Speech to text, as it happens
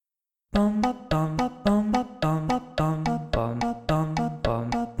Welcome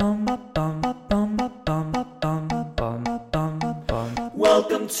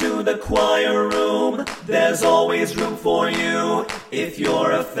to the choir room. There's always room for you. If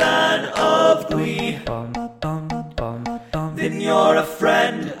you're a fan of Glee, then you're a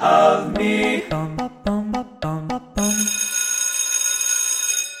friend of me.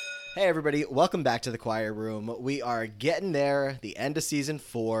 Hey everybody, welcome back to the choir room. We are getting there, the end of season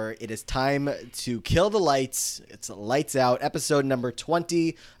 4. It is time to kill the lights. It's lights out, episode number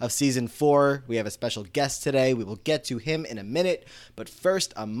 20 of season 4. We have a special guest today. We will get to him in a minute. But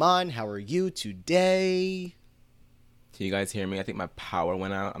first, Aman, how are you today? Can you guys hear me? I think my power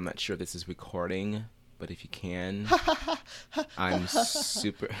went out. I'm not sure if this is recording, but if you can, I'm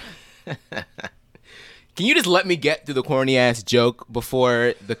super... Can you just let me get through the corny-ass joke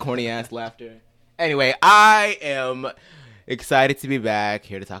before the corny-ass laughter? Anyway, I am excited to be back,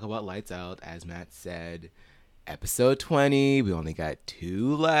 here to talk about Lights Out, as Matt said. Episode 20, we only got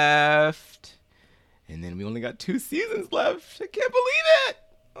 2 left. And then we only got 2 seasons left. I can't believe it!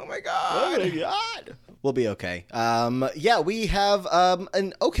 Oh my god. Oh my god. We'll be okay. We have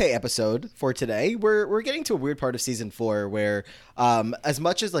an okay episode for today. We're getting to a weird part of season 4 where as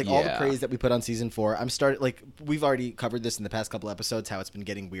much as all the praise that we put on season 4, we've already covered this in the past couple episodes how it's been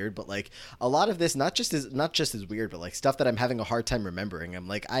getting weird, but a lot of this not just is weird, but stuff that I'm having a hard time remembering. I'm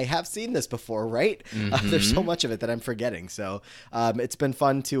I have seen this before, right? Mm-hmm. There's so much of it that I'm forgetting. So it's been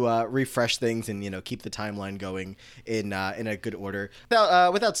fun to refresh things and keep the timeline going in a good order.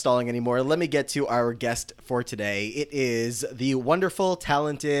 Without stalling anymore, let me get to our guest for today. It is the wonderful,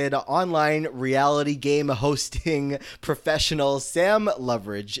 talented, online reality game hosting professional Sam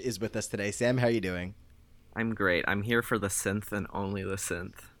Loveridge is with us today. Sam, how are you doing? I'm great. I'm here for the synth and only the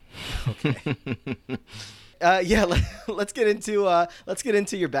synth. Okay. Let's get into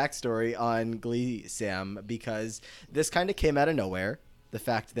your backstory on Glee, Sam, because this kind of came out of nowhere. The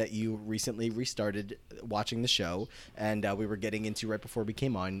fact that you recently restarted watching the show, and we were getting into, right before we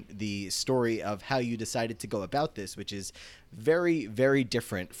came on, the story of how you decided to go about this, which is very, very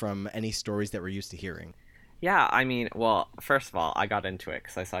different from any stories that we're used to hearing. Yeah, I mean, well, first of all, I got into it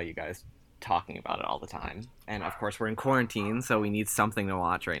because I saw you guys talking about it all the time. And of course, we're in quarantine, so we need something to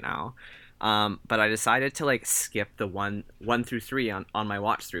watch right now. But I decided to skip the 1 through 3 on my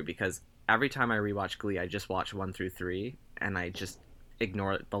watch through, because every time I rewatch Glee, I just watch 1 through 3, and I just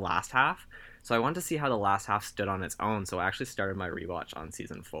ignore the last half. So I wanted to see how the last half stood on its own, so I actually started my rewatch on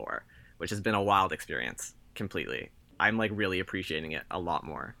season 4, which has been a wild experience completely. I'm really appreciating it a lot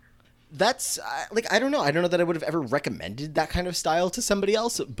more. That's I don't know that I would have ever recommended that kind of style to somebody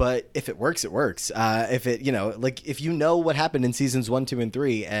else, but if it works, it works. If it if you know what happened in seasons 1, 2, and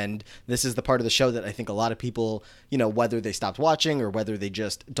 3, and this is the part of the show that I think a lot of people, whether they stopped watching or whether they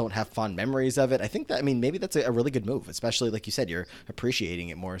just don't have fond memories of it, I think that, maybe that's a really good move, especially like you said, you're appreciating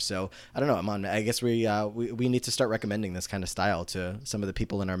it more. So I don't know, Amon, I guess we need to start recommending this kind of style to some of the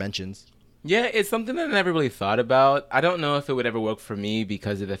people in our mentions. Yeah, it's something that I never really thought about. I don't know if it would ever work for me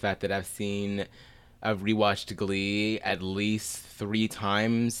because of the fact that I've rewatched Glee at least 3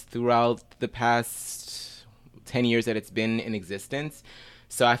 times throughout the past 10 years that it's been in existence.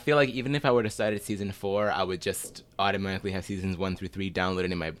 So I feel like even if I were to start at season 4, I would just automatically have seasons 1 through 3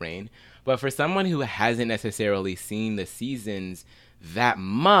 downloaded in my brain. But for someone who hasn't necessarily seen the seasons that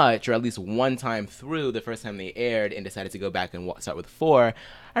much, or at least one time through the first time they aired, and decided to go back and start with 4,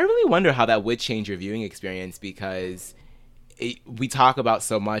 I really wonder how that would change your viewing experience, because we talk about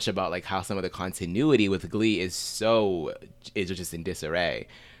so much about how some of the continuity with Glee is just in disarray.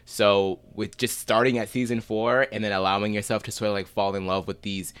 So with just starting at season 4 and then allowing yourself to sort of fall in love with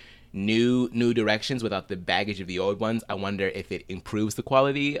these new directions without the baggage of the old ones, I wonder if it improves the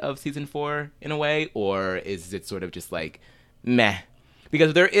quality of season 4 in a way, or is it sort of just meh?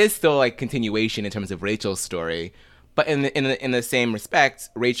 Because there is still continuation in terms of Rachel's story, but in the same respect,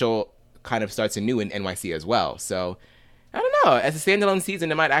 Rachel kind of starts anew in NYC as well. So I don't know. As a standalone season,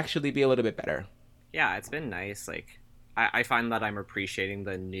 it might actually be a little bit better. Yeah, it's been nice. I find that I'm appreciating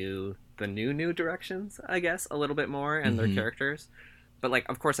the new directions, I guess, a little bit more, and their characters. But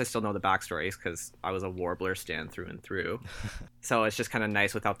of course, I still know the backstories because I was a Warbler stan through and through. So it's just kind of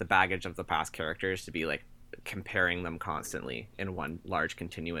nice without the baggage of the past characters to be comparing them constantly in one large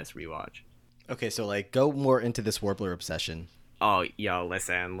continuous rewatch. Okay, so go more into this Warbler obsession. Oh, yo,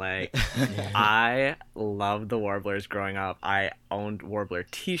 listen, I loved the Warblers growing up. I owned Warbler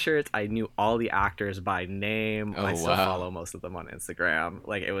t-shirts. I knew all the actors by name. Oh, I still follow most of them on Instagram.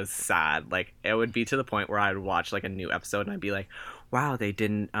 It was sad. It would be to the point where I'd watch a new episode and I'd be like, wow, they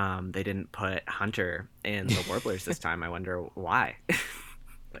didn't put Hunter in the Warblers this time. I wonder why.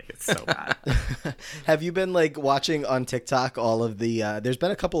 It's so bad. Have you been like watching on TikTok all of the there's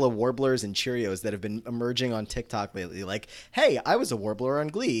been a couple of warblers and Cheerios that have been emerging on TikTok lately, like, hey, I was a warbler on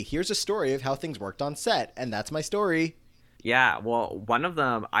Glee, here's a story of how things worked on set, and that's my story. Yeah, well, one of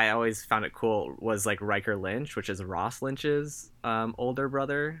them I always found it cool was like Riker Lynch, which is Ross Lynch's older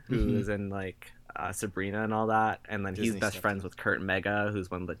brother, who is in like Sabrina and all that, and then Disney he's best stuff. friends with Kurt Mega, who's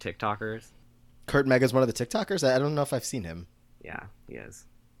one of the TikTokers. Kurt Mega's one of the TikTokers? I don't know if I've seen him. Yeah, he is.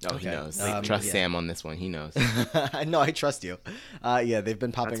 Oh, he Okay. knows. Yeah. Trust Sam on this one. He knows. No, I trust you. Yeah, they've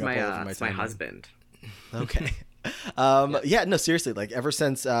been popping That's up my all over my that's my timeline. husband. Okay. Yeah, no, seriously, like ever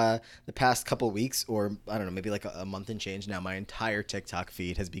since the past couple weeks, or I don't know, maybe like a month and change now, my entire TikTok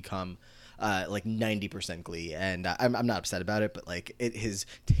feed has become like 90% Glee, and I'm not upset about it, but like it has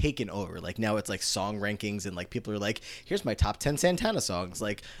taken over. Like now it's like song rankings, and like people are like, here's my top 10 Santana songs,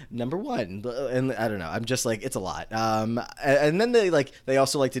 like number 1, and I don't know, I'm just like, it's a lot. And then they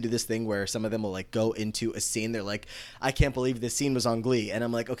also like to do this thing where some of them will like go into a scene, they're like, I can't believe this scene was on Glee, and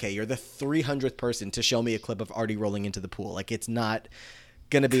I'm like, okay, you're the 300th person to show me a clip of Artie rolling into the pool. Like, it's not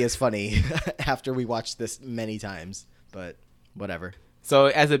gonna be as funny after we watch this many times, but whatever. So,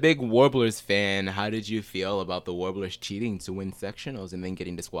 as a big Warblers fan, how did you feel about the Warblers cheating to win sectionals and then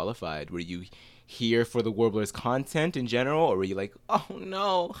getting disqualified? Were you here for the Warblers content in general, or were you like, oh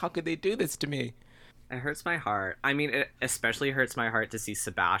no, how could they do this to me? It hurts my heart. I mean, it especially hurts my heart to see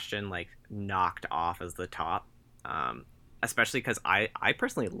Sebastian like knocked off as the top, especially because I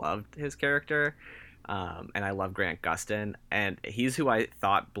personally loved his character, and I love Grant Gustin, and he's who I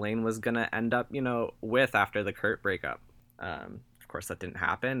thought Blaine was gonna end up, with after the Kurt breakup. Of course, that didn't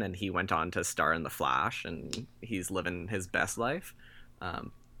happen, and he went on to star in The Flash, and he's living his best life.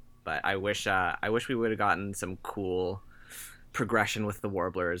 But I wish we would have gotten some cool progression with the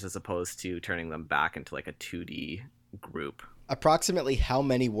Warblers as opposed to turning them back into like a 2D group. Approximately how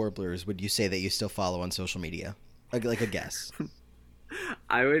many Warblers would you say that you still follow on social media? Like a guess.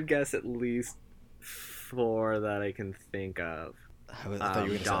 I would guess at least 4 that I can think of. I thought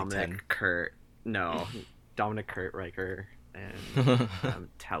you were gonna say like 10. Dominic, Kurt, Riker, and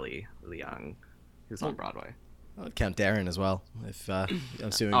Telly Leung, who's on Broadway. I would count Darren as well. If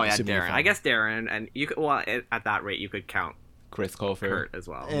assuming, Oh yeah, assuming you're Darren. I following. guess Darren, and you could. Well, at that rate, you could count Chris Colfer. Kurt as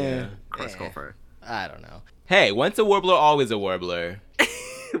well. Chris Colfer. I don't know. Hey, once a Warbler, always a Warbler.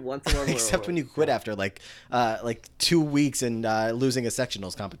 Once more. Except when you quit after like 2 weeks and losing a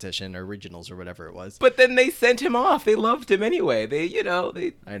sectionals competition or regionals or whatever it was. But then they sent him off. They loved him anyway. They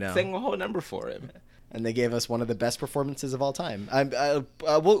I know. sang a whole number for him. And they gave us one of the best performances of all time.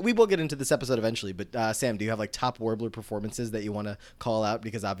 We will get into this episode eventually, but Sam, do you have like top Warbler performances that you want to call out?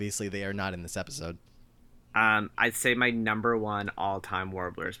 Because obviously they are not in this episode. I'd say my number 1 all-time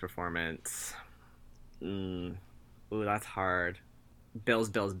Warblers performance. Ooh, that's hard. Bills,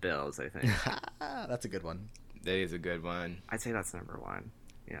 I think. That's a good one. That is a good one. I'd say that's number 1.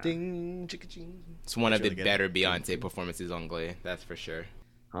 Yeah. Ding, chicka, ching. It's one of That's the really good. better Beyonce performances on Glee. That's for sure.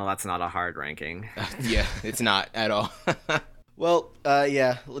 Well, that's not a hard ranking. Yeah, it's not at all. Well,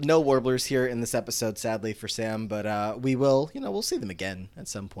 yeah, no Warblers here in this episode, sadly for Sam, but we will, we'll see them again at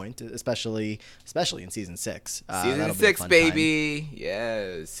some point, especially in season 6. Season That'll be a 6, fun baby.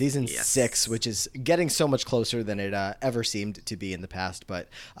 Yes. Season Yes. 6, which is getting so much closer than it ever seemed to be in the past. But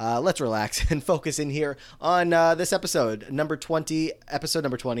let's relax and focus in here on this episode, episode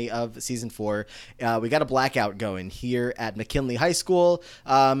number 20 of season 4. We got a blackout going here at McKinley High School.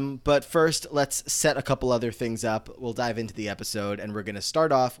 But first, let's set a couple other things up. We'll dive into the episode, and we're going to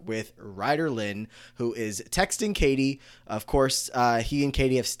start off with Ryder Lynn, who is texting Katie. Of course, he and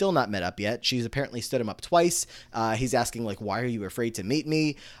Katie have still not met up yet. She's apparently stood him up twice. He's asking, like, why are you afraid to meet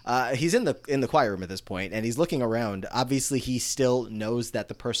me? He's in the choir room at this point, and he's looking around. Obviously, he still knows that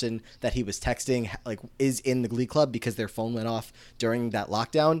the person that he was texting, like, is in the Glee Club because their phone went off during that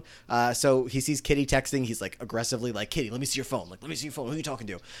lockdown. So he sees Kitty texting. He's, like, aggressively like, Kitty, let me see your phone. Like, let me see your phone. Who are you talking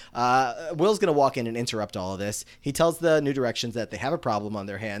to? Will's going to walk in and interrupt all of this. He tells the New Directions that they have a problem on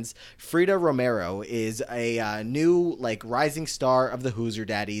their hands. Frida Romero is a new, like, rising star of the Hoosier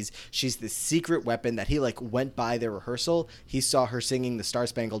Daddies. She's the secret weapon that he, like, went by their rehearsal. He saw her singing the Star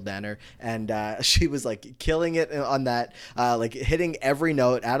Spangled Banner, and she was, like, killing it on that, like, hitting every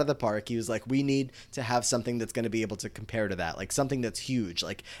note out of the park. He was like, we need to have something that's going to be able to compare to that, like, something that's huge,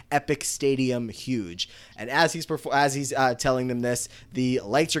 like, epic stadium huge. And as he's telling them this, the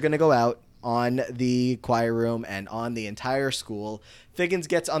lights are going to go out. on the choir room and on the entire school. Figgins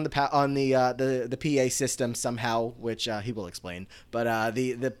gets on the PA system somehow, which he will explain. But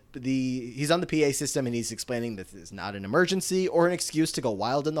he's on the PA system and he's explaining that this is not an emergency or an excuse to go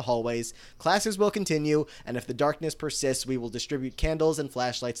wild in the hallways. Classes will continue, and if the darkness persists, we will distribute candles and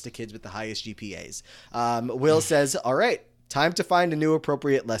flashlights to kids with the highest GPAs. Will says, "All right, time to find a new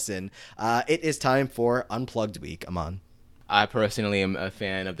appropriate lesson. It is time for Unplugged Week." Aman. I personally am a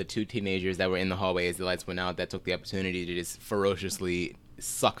fan of the two teenagers that were in the hallway as the lights went out that took the opportunity to just ferociously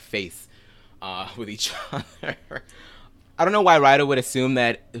suck face with each other. I don't know why Ryder would assume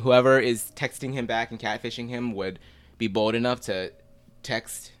that whoever is texting him back and catfishing him would be bold enough to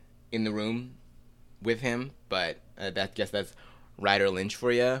text in the room with him, but guess that's Ryder Lynch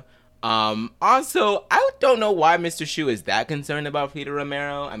for you. Also, I don't know why Mr. Shu is that concerned about Peter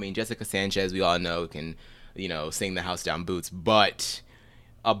Romero. I mean, Jessica Sanchez, we all know, can, sing the house down boots, but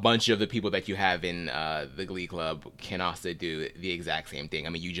a bunch of the people that you have in the Glee Club can also do the exact same thing. I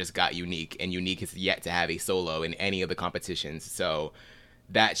mean, you just got Unique, and Unique is yet to have a solo in any of the competitions, so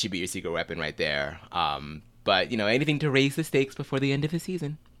that should be your secret weapon right there. But, anything to raise the stakes before the end of the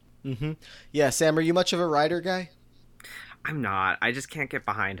season. Mm-hmm. Yeah, Sam, are you much of a Ryder guy? I'm not. I just can't get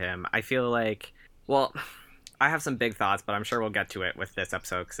behind him. I feel like, well, I have some big thoughts, but I'm sure we'll get to it with this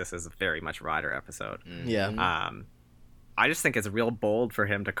episode because this is very much a Ryder episode. Yeah. I just think it's real bold for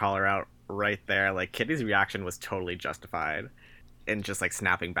him to call her out right there. Like, Kitty's reaction was totally justified in just, like,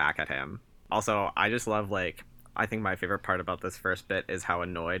 snapping back at him. Also, I just love, like, I think my favorite part about this first bit is how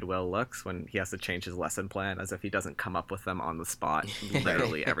annoyed Will looks when he has to change his lesson plan as if he doesn't come up with them on the spot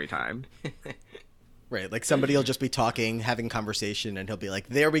literally every time. Right, like somebody will just be talking, having conversation, and he'll be like,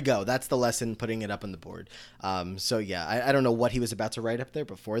 there we go, that's the lesson, putting it up on the board. So yeah, I don't know what he was about to write up there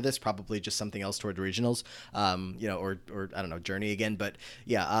before this, probably just something else toward regionals, or I don't know, Journey again. But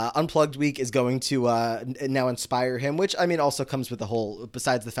yeah, Unplugged Week is going to now inspire him, which, I mean, also comes with the whole,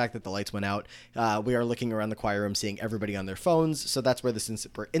 besides the fact that the lights went out, we are looking around the choir room, seeing everybody on their phones, so that's where this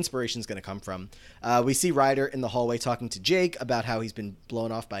inspiration is going to come from. We see Ryder in the hallway talking to Jake about how he's been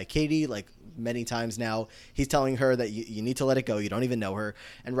blown off by Katie, like, many times now. He's telling her that you need to let it go. You don't even know her.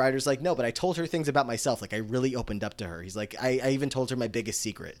 And Ryder's like, no, but I told her things about myself. Like, I really opened up to her. He's like, I even told her my biggest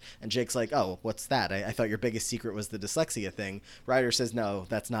secret. And Jake's like, oh, what's that? I thought your biggest secret was the dyslexia thing. Ryder says, no,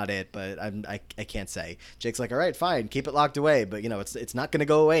 that's not it, but I can't say. Jake's like, all right, fine, keep it locked away. But, it's not going to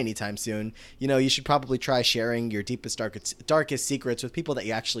go away anytime soon. You should probably try sharing your deepest, darkest secrets with people that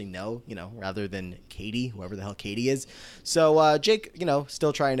you actually know, rather than Katie, whoever the hell Katie is. So Jake,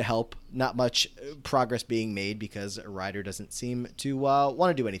 still trying to help. Not much progress being made because Ryder doesn't seem to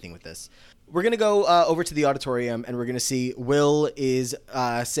want to do anything with this. We're going to go over to the auditorium, and we're going to see Will is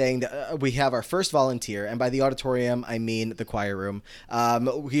saying that we have our first volunteer, and by the auditorium, I mean the choir room.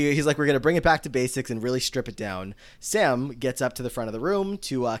 He's like, we're going to bring it back to basics and really strip it down. Sam gets up to the front of the room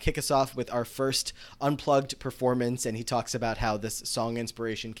to kick us off with our first Unplugged performance, and he talks about how this song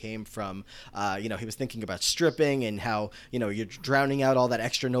inspiration came from, he was thinking about stripping and how, you're drowning out all that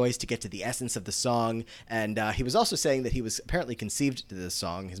extra noise to get to the essence of the song, and he was also saying that he was apparently conceived to this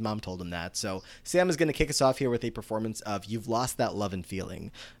song. His mom told him that. So Sam is going to kick us off here with a performance of "You've Lost That Love and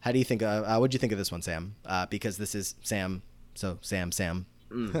Feeling." How do you think? What do you think of this one, Sam? Because this is Sam. So Sam.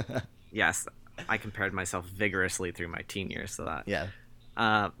 Yes, I compared myself vigorously through my teen years to that. Yeah.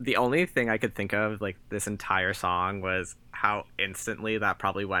 The only thing I could think of, like, this entire song was how instantly that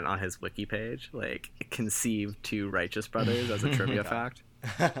probably went on his wiki page, like, conceived to Righteous Brothers as a trivia fact.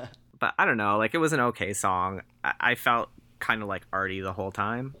 But I don't know, like, it was an okay song. I felt kind of like arty the whole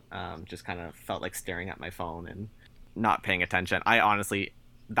time. Just kind of felt like staring at my phone and not paying attention. I honestly,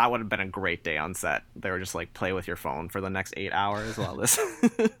 that would have been a great day on set. They were just like, play with your phone for the next 8 hours while this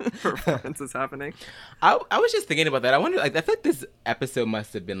performance is happening. I was just thinking about that. I wonder, like, I feel like this episode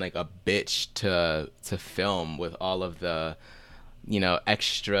must have been like a bitch to film with all of the,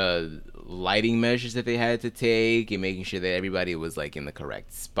 extra lighting measures that they had to take and making sure that everybody was like in the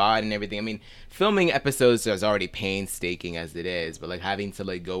correct spot and everything. I mean, filming episodes is already painstaking as it is, but like having to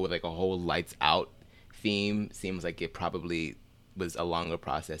like go with like a whole lights out theme seems like it probably was a longer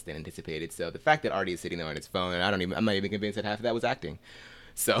process than anticipated. So the fact that Artie is sitting there on his phone, and I'm not even convinced that half of that was acting.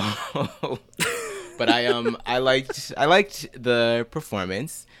 So, but I liked the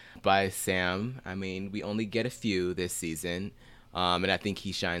performance by Sam. I mean, we only get a few this season. And I think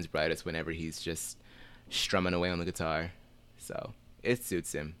he shines brightest whenever he's just strumming away on the guitar. So it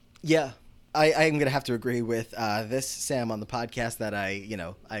suits him. Yeah. I'm going to have to agree with this Sam on the podcast that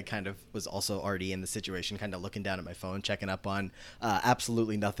I kind of was also already in the situation, kind of looking down at my phone, checking up on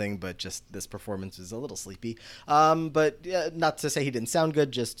absolutely nothing, but just this performance was a little sleepy. But not to say he didn't sound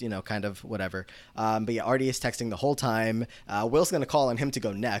good, just, kind of whatever. But yeah, Artie is texting the whole time. Will's going to call on him to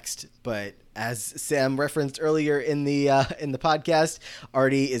go next, but as Sam referenced earlier in the podcast,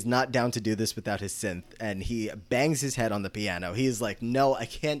 Artie is not down to do this without his synth, and he bangs his head on the piano. He's like, "No, I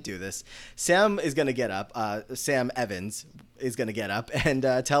can't do this." Sam is going to get up. Sam Evans is going to get up and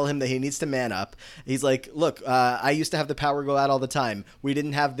tell him that he needs to man up. He's like, "Look, I used to have the power go out all the time. We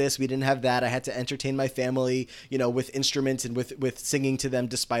didn't have this. We didn't have that. I had to entertain my family, with instruments and with singing to them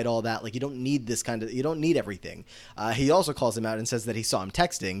despite all that. Like, you don't need you don't need everything." He also calls him out and says that he saw him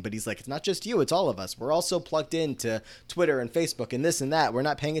texting, but he's like, "It's not just you, it's all of us. We're also plugged into Twitter and Facebook and this and that. We're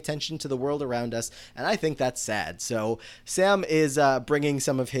not paying attention to the world around us." And I think that's sad. So Sam is bringing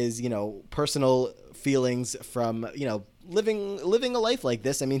some of his, personal feelings from, living a life like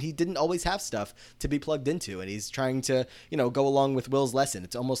this. I mean, he didn't always have stuff to be plugged into, and he's trying to, go along with Will's lesson.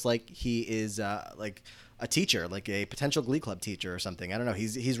 It's almost like he is like a teacher, like a potential Glee Club teacher or something. I don't know.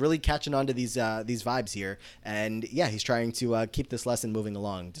 He's really catching on to these vibes here, and yeah, he's trying to keep this lesson moving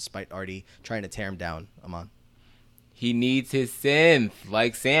along despite Artie trying to tear him down. Amon. He needs his synth,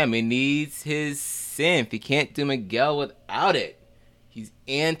 like Sam. He needs his synth. He can't do Miguel without it. He's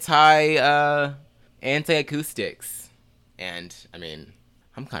anti-acoustics. And, I mean,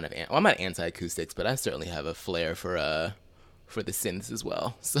 I'm kind of... I'm not anti-acoustics, but I certainly have a flair for the synths as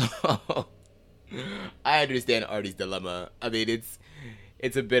well. So, I understand Artie's dilemma. I mean,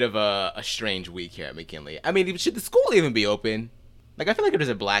 it's a bit of a strange week here at McKinley. I mean, should the school even be open? Like, I feel like if there's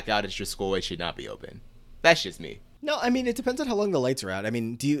a blackout at your school, it should not be open. That's just me. No, I mean, it depends on how long the lights are out. I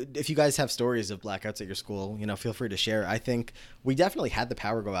mean, if you guys have stories of blackouts at your school, feel free to share. I think we definitely had the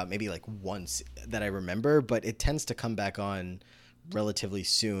power go out maybe like once that I remember, but it tends to come back on relatively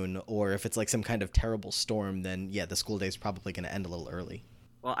soon. Or if it's like some kind of terrible storm, then yeah, the school day is probably going to end a little early.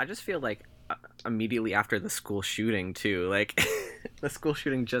 Well, I just feel like immediately after the school shooting too, like the school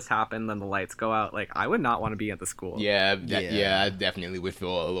shooting just happened, then the lights go out. Like, I would not want to be at the school. Yeah, I definitely would feel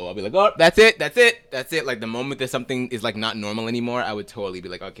a little. I'll be like, oh, that's it. Like, the moment that something is like not normal anymore, I would totally be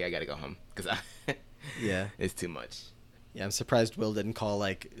like, okay, I gotta go home because yeah, it's too much. Yeah, I'm surprised Will didn't call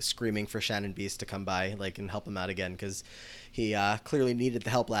like screaming for Shannon Beast to come by like and help him out again, because he clearly needed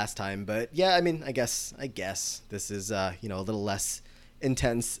the help last time. But yeah, I mean, I guess this is a little less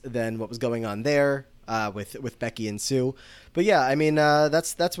intense than what was going on there with Becky and Sue. But yeah, I mean,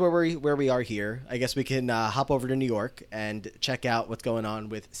 that's where we are here. I guess we can hop over to New York and check out what's going on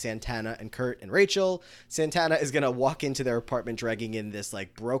with Santana and Kurt and Rachel. Santana is gonna walk into their apartment dragging in this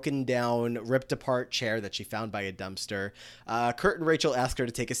like broken down, ripped apart chair that she found by a dumpster. Kurt and Rachel ask her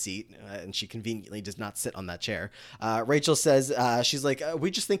to take a seat, and she conveniently does not sit on that chair. Rachel says she's like, we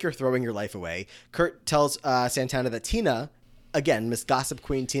just think you're throwing your life away. Kurt tells Santana that Tina, again, Miss Gossip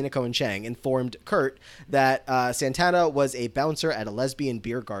Queen Tina Cohen Chang, informed Kurt that Santana was a bouncer at a lesbian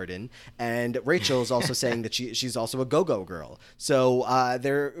beer garden, and Rachel is also saying that she's also a go-go girl. So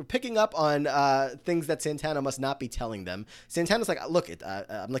they're picking up on things that Santana must not be telling them. Santana's like, look,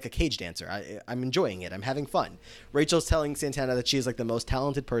 I'm like a cage dancer. I'm enjoying it. I'm having fun. Rachel's telling Santana that she's like the most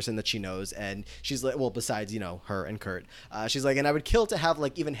talented person that she knows, and she's like, well, besides, her and Kurt. She's like, and I would kill to have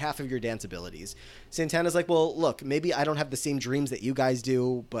like even half of your dance abilities. Santana's like, well, look, maybe I don't have the same dreams that you guys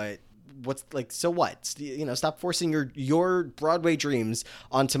do, but what's like, so what? Stop forcing your Broadway dreams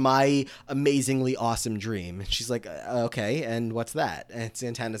onto my amazingly awesome dream. And she's like, okay, and what's that? And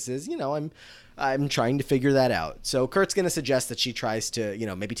Santana says, I'm trying to figure that out. So Kurt's going to suggest that she tries to,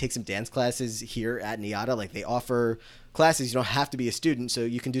 maybe take some dance classes here at NIADA. Like, they offer classes. You don't have to be a student, so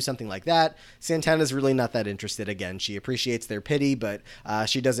you can do something like that. Santana's really not that interested. Again, she appreciates their pity, but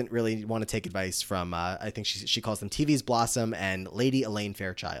she doesn't really want to take advice from, I think she calls them TV's Blossom and Lady Elaine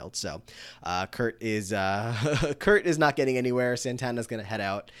Fairchild. So Kurt is not getting anywhere. Santana's going to head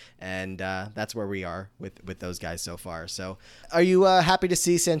out, and that's where we are with those guys so far. So are you happy to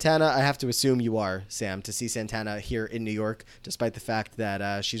see Santana? I have to assume you are, Sam, to see Santana here in New York, despite the fact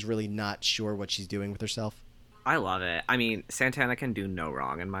that she's really not sure what she's doing with herself. I love it. I mean, Santana can do no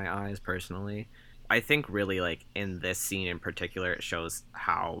wrong in my eyes, personally. I think really, like, in this scene in particular, it shows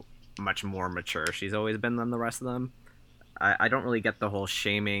how much more mature she's always been than the rest of them. I don't really get the whole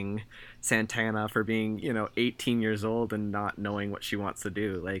shaming Santana for being, 18 years old and not knowing what she wants to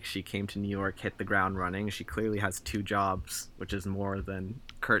do. Like, she came to New York, hit the ground running. She clearly has 2 jobs, which is more than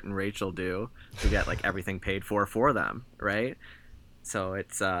Kurt and Rachel do, to get, like, everything paid for them, right? So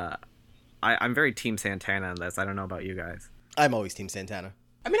it's, I'm very Team Santana in this. I don't know about you guys. I'm always Team Santana.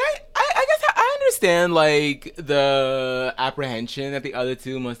 I mean, I guess understand like the apprehension that the other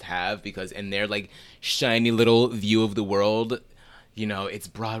two must have because in their like shiny little view of the world, you know, it's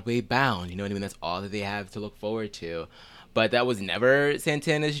Broadway bound. You know what I mean? That's all that they have to look forward to. But that was never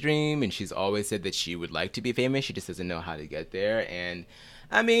Santana's dream, and she's always said that she would like to be famous. She just doesn't know how to get there. And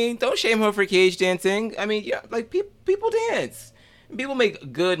I mean, don't shame her for cage dancing. I mean, yeah, like people dance. People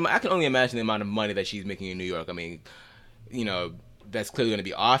make good. I can only imagine the amount of money that she's making in New York. I mean, you know, that's clearly going to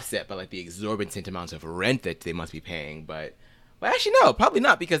be offset by like the exorbitant amounts of rent that they must be paying. But well, actually, no, probably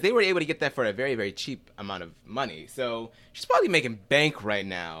not, because they were able to get that for a very, very cheap amount of money. So she's probably making bank right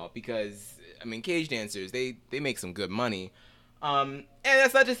now because, I mean, cage dancers, they make some good money. And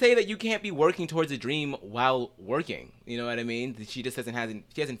that's not to say that you can't be working towards a dream while working. You know what I mean? She just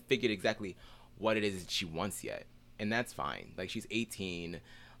she hasn't figured exactly what it is that she wants yet. And that's fine. Like, she's 18.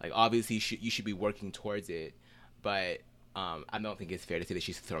 Like, obviously, you should be working towards it. But I don't think it's fair to say that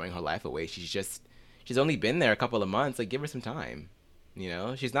she's throwing her life away. She's only been there a couple of months. Like, give her some time. You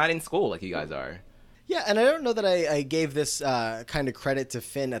know? She's not in school like you guys are. Yeah, and I don't know that I gave this kind of credit to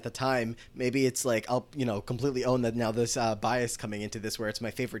Finn at the time. Maybe it's like I'll, completely own that now, this bias coming into this where it's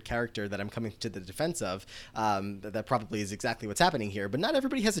my favorite character that I'm coming to the defense of. That probably is exactly what's happening here. But not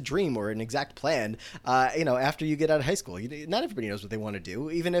everybody has a dream or an exact plan, after you get out of high school. Not everybody knows what they want to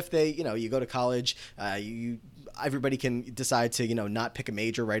do. Even if they, you go to college, everybody can decide to, not pick a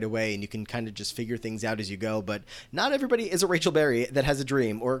major right away, and you can kind of just figure things out as you go. But not everybody is a Rachel Berry that has a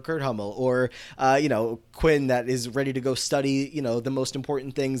dream, or Kurt Hummel, or, Quinn that is ready to go study, the most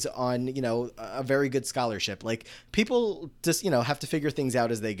important things on, a very good scholarship. Like, people just, have to figure things out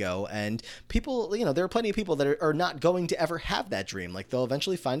as they go. And people, there are plenty of people that are not going to ever have that dream. Like, they'll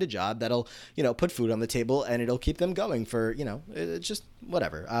eventually find a job that'll, put food on the table, and it'll keep them going for, it's just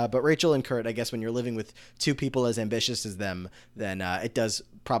whatever. But Rachel and Kurt, I guess when you're living with two people as ambitious as them, then it does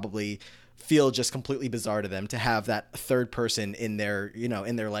probably feel just completely bizarre to them to have that third person in their,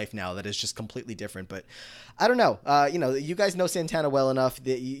 in their life now that is just completely different. But I don't know. You guys know Santana well enough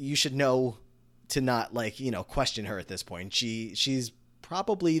that you should know to not question her at this point. She's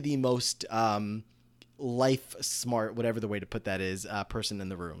probably the most life smart, whatever the way to put that is, person in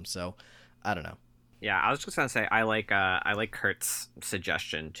the room. So I don't know. Yeah, I was just gonna say I like Kurt's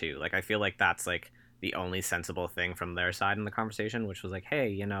suggestion too. Like, I feel like that's like the only sensible thing from their side in the conversation, which was like,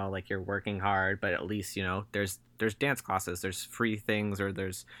 hey, like, you're working hard, but at least, there's dance classes, there's free things, or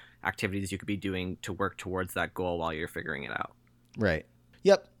there's activities you could be doing to work towards that goal while you're figuring it out. Right.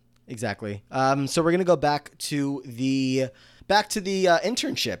 Yep. Exactly. So we're going to go back to the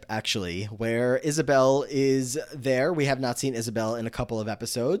internship, actually, where Isabelle is there. We have not seen Isabelle in a couple of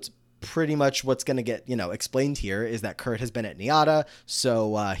episodes. Pretty much what's going to get, explained here is that Kurt has been at NIADA,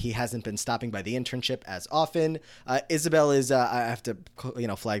 so he hasn't been stopping by the internship as often. Isabelle is, I have to,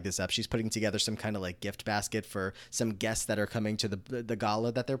 flag this up. She's putting together some kind of like gift basket for some guests that are coming to the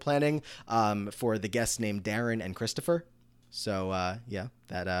gala that they're planning, for the guests named Darren and Christopher. So,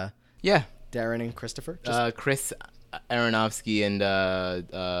 Darren and Christopher. Chris Aronofsky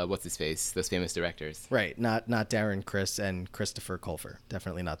and what's his face? Those famous directors. Right, not Darren, Chris, and Christopher Colfer.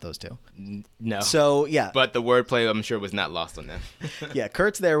 Definitely not those two. No. So yeah, but the wordplay, I'm sure, was not lost on them. Yeah,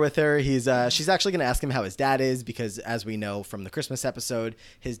 Kurt's there with her. She's actually going to ask him how his dad is, because as we know from the Christmas episode,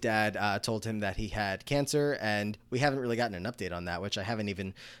 his dad told him that he had cancer, and we haven't really gotten an update on that, which I haven't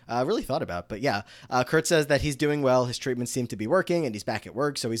even really thought about. But yeah, Kurt says that he's doing well. His treatments seem to be working, and he's back at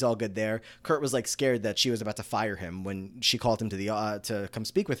work, so he's all good there. Kurt was like scared that she was about to fire him when she called him to to come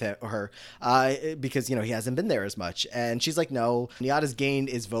speak with her, because he hasn't been there as much. And she's like, no, NIADA's gain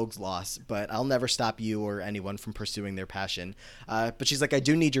is Vogue's loss, but I'll never stop you or anyone from pursuing their passion. But she's like, I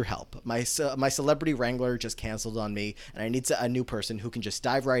do need your help. My celebrity wrangler just canceled on me, and I need a new person who can just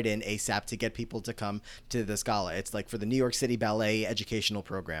dive right in ASAP to get people to come to this gala. It's like for the New York City Ballet educational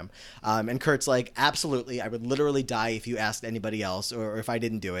program. And Kurt's like, absolutely, I would literally die if you asked anybody else or if I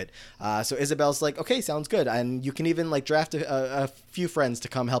didn't do it. So Isabelle's like, okay, sounds good. And you can even like draft a few friends to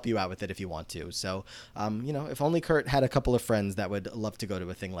come help you out with it if you want to. So, if only Kurt had a couple of friends that would love to go to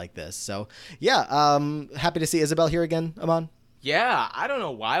a thing like this. So yeah, happy to see Isabelle here again, Aman. Yeah, I don't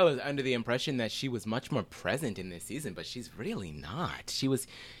know why I was under the impression that she was much more present in this season, but she's really not. She was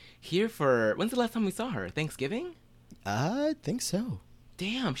here for, when's the last time we saw her? Thanksgiving? I think so.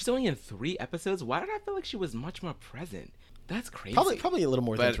 Damn, she's only in 3 episodes. Why did I feel like she was much more present? That's crazy. Probably a little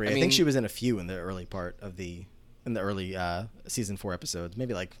more than 3. I think she was in a few in the early part of in the early season 4 episodes,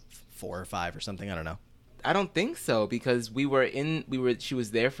 maybe like 4 or 5 or something. I don't know. I don't think so, because she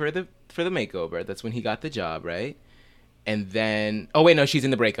was there for the makeover. That's when he got the job, right? And then, oh wait, no, she's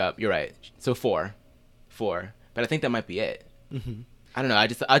in the breakup. You're right. So 4, but I think that might be it. Mm-hmm. I don't know. I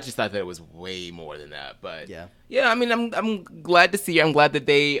just thought that it was way more than that. But yeah. I mean, I'm glad to see. I'm glad that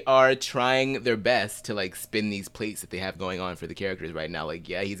they are trying their best to like spin these plates that they have going on for the characters right now. Like,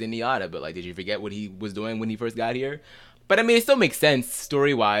 yeah, he's in Niata, but like, did you forget what he was doing when he first got here? But I mean, it still makes sense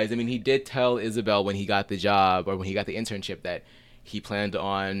story wise. I mean, he did tell Isabelle when he got the job or when he got the internship that he planned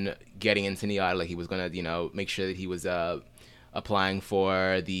on getting into Niata. Like, he was gonna, make sure that he was applying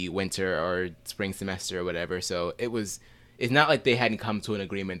for the winter or spring semester or whatever. So it's not like they hadn't come to an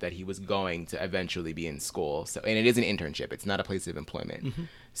agreement that he was going to eventually be in school. So, and it is an internship. It's not a place of employment. Mm-hmm.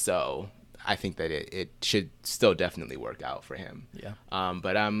 So I think that it should still definitely work out for him. Yeah.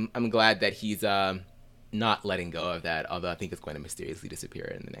 But I'm glad that he's not letting go of that, although I think it's going to mysteriously disappear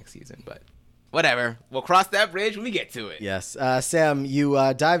in the next season. But whatever. We'll cross that bridge when we get to it. Yes. Sam, you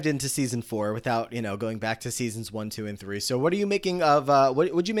dived into season 4 without, going back to seasons 1, 2, and 3. So what are you making of,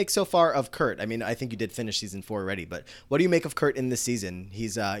 what would you make so far of Kurt? I mean, I think you did finish season 4 already, but what do you make of Kurt in this season?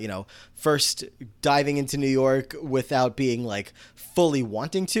 He's, first diving into New York without being like fully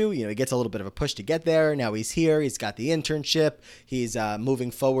wanting to, he gets a little bit of a push to get there. Now he's here. He's got the internship. He's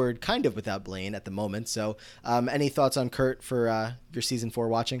moving forward kind of without Blaine at the moment. So any thoughts on Kurt for your season 4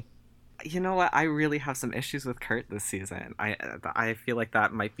 watching? You know what? I really have some issues with Kurt this season. I feel like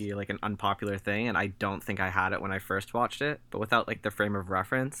that might be like an unpopular thing, and I don't think I had it when I first watched it. But without like the frame of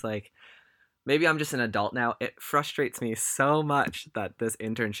reference, like maybe I'm just an adult now. It frustrates me so much that this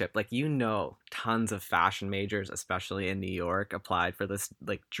internship, like tons of fashion majors, especially in New York, applied for this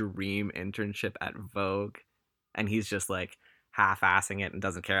like dream internship at Vogue, and he's just like half-assing it and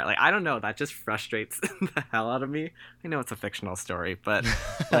doesn't care. Like, I don't know. That just frustrates the hell out of me. I know it's a fictional story, but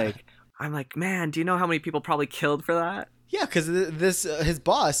like. I'm like, man, do you know how many people probably killed for that? Yeah, because his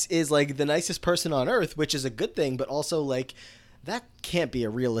boss is like the nicest person on earth, which is a good thing, but also like that can't be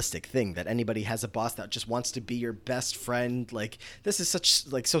a realistic thing that anybody has a boss that just wants to be your best friend. Like, this is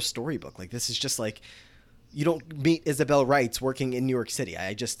so storybook. Like, this is just like, you don't meet Isabelle Wright working in New York City.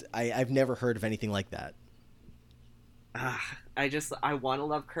 I've never heard of anything like that. I want to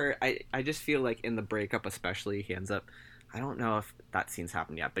love Kurt. I just feel like in the breakup especially, he ends up, I don't know if that scene's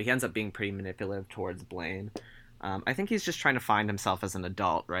happened yet, but he ends up being pretty manipulative towards Blaine. I think he's just trying to find himself as an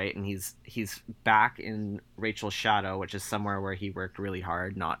adult, right? And he's back in Rachel's shadow, which is somewhere where he worked really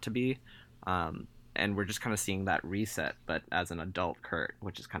hard not to be. And we're just kind of seeing that reset, but as an adult Kurt,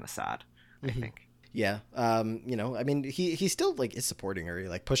 which is kind of sad, I think. Yeah. I mean, he still like is supporting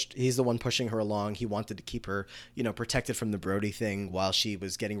her. He's the one pushing her along. He wanted to keep her, protected from the Brody thing while she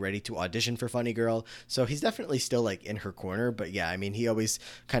was getting ready to audition for Funny Girl. So he's definitely still like in her corner. But yeah, I mean, he always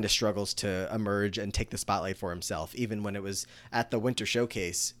kind of struggles to emerge and take the spotlight for himself. Even when it was at the Winter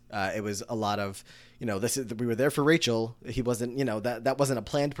Showcase, it was a lot of, we were there for Rachel. He wasn't, that wasn't a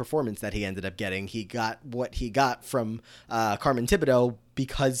planned performance that he ended up getting. He got what he got from Carmen Thibodeau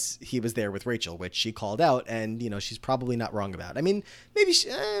because he was there with Rachel, which she called out, and she's probably not wrong about. I mean,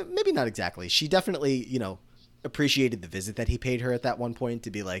 maybe not exactly. She definitely appreciated the visit that he paid her at that one point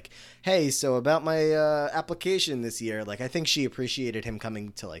to be like, hey, so about my application this year, like I think she appreciated him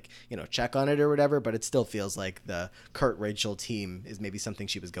coming to like check on it or whatever, but it still feels like the Kurt Rachel team is maybe something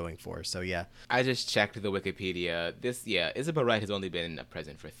she was going for. So yeah, I just checked the Wikipedia. Isabelle Wright has only been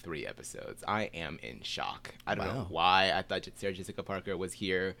present for 3 episodes. I am in shock. I don't know why. I thought Sarah Jessica Parker was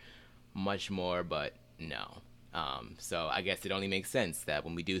here much more, but no. So I guess it only makes sense that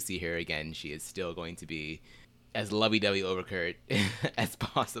when we do see her again, she is still going to be as lovey-dovey over Kurt as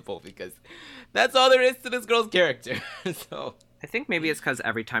possible, because that's all there is to this girl's character. So I think maybe it's because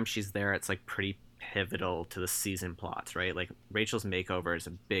every time she's there, it's like pretty pivotal to the season plots, right? Like Rachel's makeover is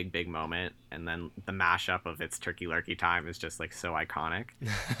a big moment, and then the mashup of It's Turkey Lurkey Time is just like so iconic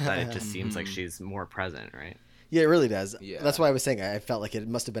that it just seems like she's more present, right? Yeah, it really does. Yeah. That's why I was saying I felt like it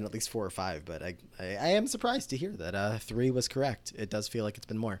must have been at least 4 or 5, but I am surprised to hear that 3 was correct. It does feel like it's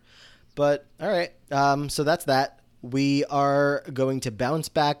been more. But all right, so that's that. We are going to bounce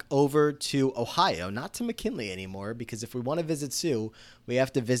back over to Ohio, not to McKinley anymore, because if we want to visit Sue, we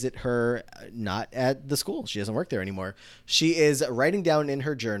have to visit her not at the school. She doesn't work there anymore. She is writing down in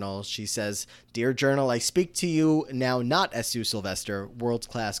her journal. She says, "Dear journal, I speak to you now not as Sue Sylvester,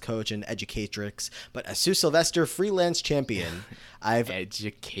 world-class coach and educatrix, but as Sue Sylvester, freelance champion.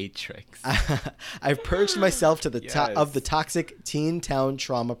 Educatrix. I've purged myself to the of the toxic teen town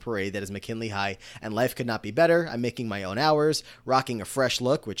trauma parade that is McKinley High, and life could not be better. I'm making my own hours, rocking a fresh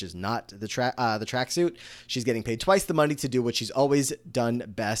look, which is not the tracksuit. She's getting paid twice the money to do what she's always done done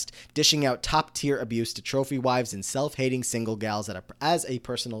best, dishing out top-tier abuse to trophy wives and self-hating single gals as a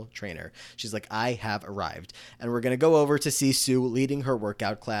personal trainer. She's like, I have arrived. And we're going to go over to see Sue leading her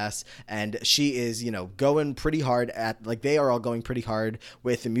workout class, and she is, going pretty hard they are all going pretty hard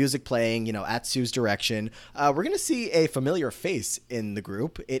with the music playing, at Sue's direction. We're going to see a familiar face in the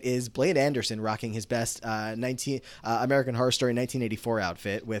group. It is Blaine Anderson rocking his best American Horror Story 1984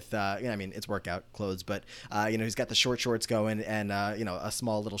 outfit with, it's workout clothes, but, he's got the short shorts going and, a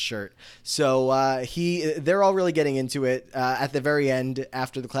small little shirt. So they're all really getting into it. At the very end,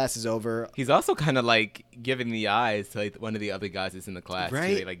 after the class is over. He's also kind of like giving the eyes to like one of the other guys that's in the class.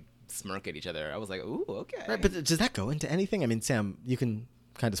 Right. They like smirk at each other. I was like, ooh, okay. Right, but does that go into anything? I mean, Sam, you can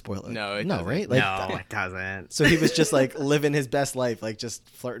kind of spoil it. No, it no, doesn't. right? No, it doesn't. So he was just like living his best life, like just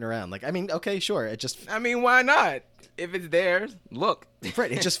flirting around. Like, I mean, okay, sure. Why not? If it's there, look.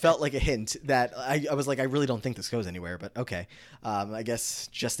 Right. It just felt like a hint that I was like, I really don't think this goes anywhere, but okay. I guess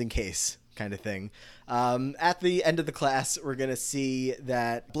just in case kind of thing. At the end of the class, we're going to see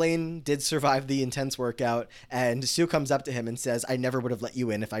that Blaine did survive the intense workout, and Sue comes up to him and says, I never would have let you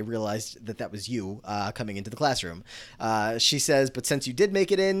in if I realized that was you coming into the classroom. She says, but since you did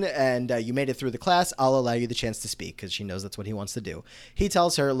make it in and you made it through the class, I'll allow you the chance to speak, because she knows that's what he wants to do. He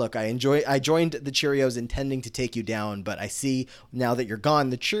tells her, look, I joined the Cheerios intending to take you down, but I see now that you're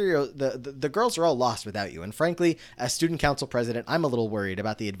gone, the girls are all lost without you. And frankly, as student council president, I'm a little worried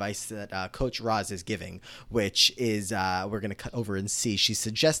about the advice that Coach Roz is giving, which is we're going to cut over and see. She's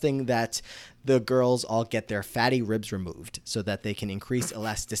suggesting that the girls all get their fatty ribs removed so that they can increase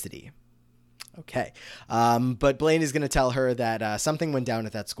elasticity. Okay. But Blaine is going to tell her that something went down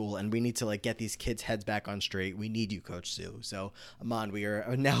at that school and we need to get these kids' heads back on straight. We need you, Coach Sue. So, Amon, we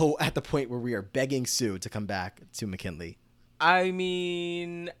are now at the point where we are begging Sue to come back to McKinley.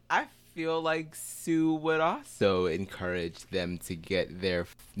 I feel like Sue would also encourage them to get their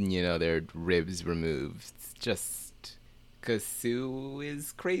ribs removed, just because Sue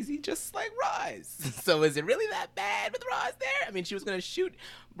is crazy just like Roz. So is it really that bad with Roz there? I mean, she was going to shoot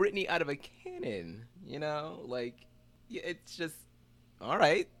Brittany out of a cannon, it's just, all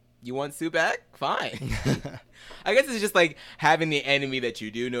right, you want Sue back? Fine. I guess it's just like having the enemy that you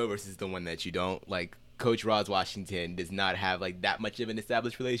do know versus the one that you don't, Coach Roz Washington does not have that much of an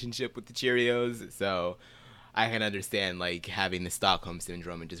established relationship with the Cheerios, so I can understand having the Stockholm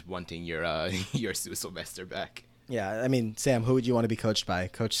syndrome and just wanting your Sue Sylvester back. Yeah, I mean, Sam, who would you want to be coached by,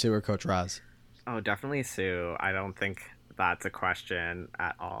 Coach Sue or Coach Roz? Oh, definitely Sue. I don't think that's a question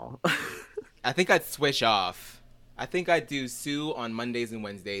at all. I think I'd switch off. I think I'd do Sue on Mondays and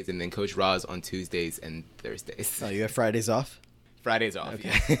Wednesdays, and then Coach Roz on Tuesdays and Thursdays. Oh, you have Fridays off? Fridays off.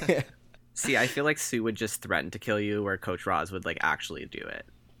 Okay. Yeah. See, I feel like Sue would just threaten to kill you, where Coach Roz would actually do it.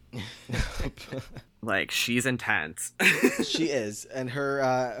 She's intense. She is, and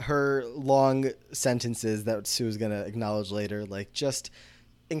her long sentences that Sue's gonna acknowledge later, just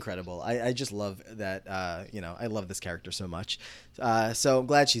incredible. I just love that. I love this character so much. So I'm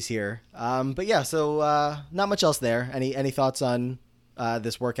glad she's here. But yeah, so not much else there. Any thoughts on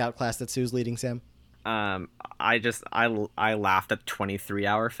this workout class that Sue's leading, Sam? I laughed at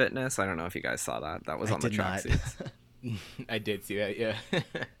 23-hour fitness. I don't know if you guys saw that. That was on the tracksuits. I did see that, yeah.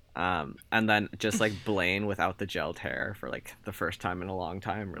 And then just Blaine without the gelled hair for the first time in a long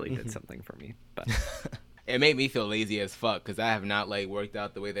time really did something for me. But it made me feel lazy as fuck because I have not worked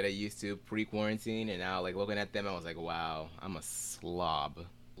out the way that I used to pre-quarantine, and now looking at them, I was like, wow, I'm a slob.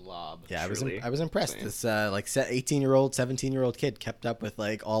 Yeah, truly. I was impressed. Same. This 18-year-old, 17-year-old kid kept up with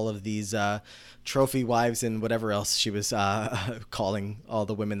all of these trophy wives and whatever else she was calling all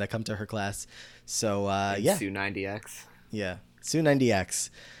the women that come to her class. So yeah, Sue 90X. Yeah, Sue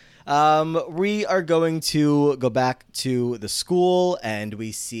 90X. We are going to go back to the school, and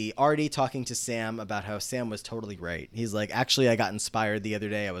we see Artie talking to Sam about how Sam was totally right. He's like, actually, I got inspired the other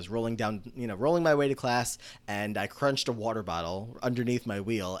day. I was rolling my way to class, and I crunched a water bottle underneath my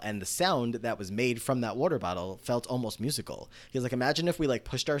wheel, and the sound that was made from that water bottle felt almost musical. He's like, imagine if we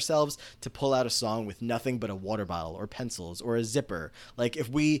pushed ourselves to pull out a song with nothing but a water bottle or pencils or a zipper. If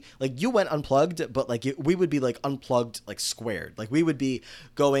we you went unplugged, but we would be unplugged squared. We would be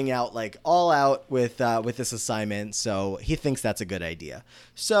going out all out with this assignment. So he thinks that's a good idea.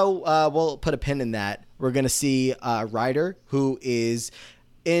 So we'll put a pin in that. We're gonna see Ryder, who is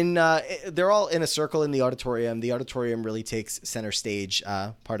They're all in a circle in the auditorium. The auditorium really takes center stage,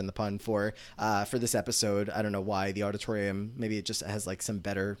 pardon the pun, for this episode. I don't know why the auditorium, maybe it just has like some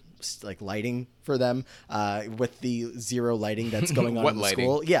better like lighting for them, with the zero lighting that's going on in the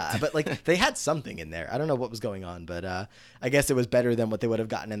school. Yeah, but like they had something in there. I don't know what was going on, but I guess it was better than what they would have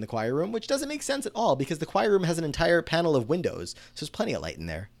gotten in the choir room, which doesn't make sense at all because the choir room has an entire panel of windows, so there's plenty of light in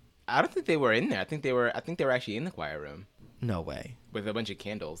there. I don't think they were in there. I think they were actually in the choir room. No way. With a bunch of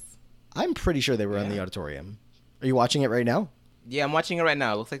candles. I'm pretty sure they were in the auditorium. Are you watching it right now? Yeah, I'm watching it right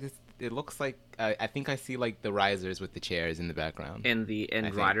now. It looks like I think I see like the risers with the chairs in the background. In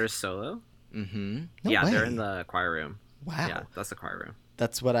Ryder's solo? Mm-hmm. No way. They're in the choir room. Wow. Yeah, that's the choir room.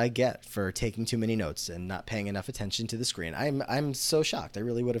 That's what I get for taking too many notes and not paying enough attention to the screen. I'm so shocked. I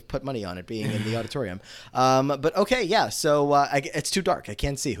really would have put money on it being in the auditorium. But okay, yeah. So it's too dark. I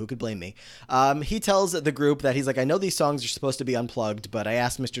can't see. Who could blame me? He tells the group that he's like, I know these songs are supposed to be unplugged, but I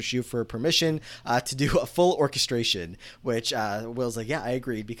asked Mr. Shu for permission to do a full orchestration, which Will's like, yeah, I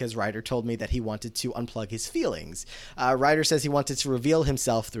agreed because Ryder told me that he wanted to unplug his feelings. Ryder says he wanted to reveal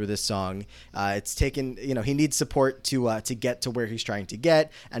himself through this song. It's taken, he needs support to get to where he's trying to get,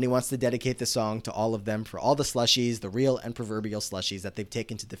 and he wants to dedicate the song to all of them for all the slushies, the real and proverbial slushies that they've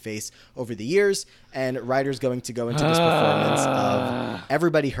taken to the face over the years. And Ryder's going to go into this performance of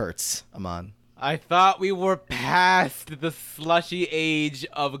Everybody Hurts, Aman. I thought we were past the slushy age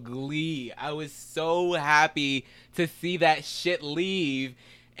of Glee. I was so happy to see that shit leave.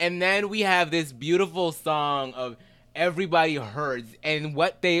 And then we have this beautiful song of Everybody Hurts, and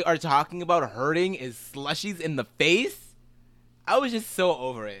what they are talking about hurting is slushies in the face. I was just so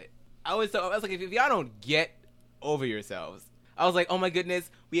over it. I was like, if y'all don't get over yourselves. I was like, oh my goodness,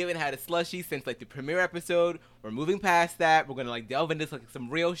 we haven't had a slushie since like the premiere episode. We're moving past that. We're gonna like delve into like some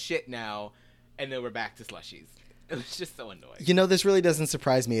real shit now, and then we're back to slushies. It was just so annoying. This really doesn't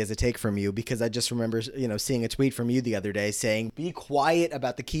surprise me as a take from you because I just remember, seeing a tweet from you the other day saying, be quiet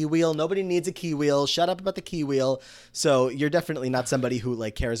about the key wheel. Nobody needs a key wheel. Shut up about the key wheel. So you're definitely not somebody who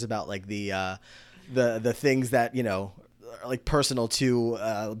like cares about like the things that, like personal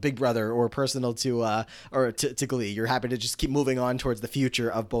to Big Brother or personal to Glee. You're happy to just keep moving on towards the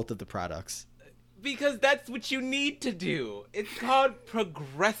future of both of the products. Because that's what you need to do. It's called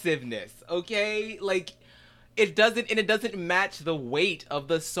progressiveness, okay? Like, it doesn't match the weight of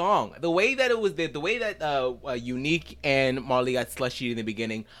the song. The way that Unique and Marley got slushy in the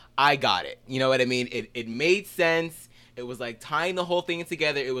beginning, I got it. You know what I mean? It made sense. It was like tying the whole thing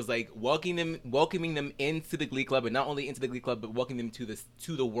together. It was like welcoming them into the Glee Club, and not only into the Glee Club, but welcoming them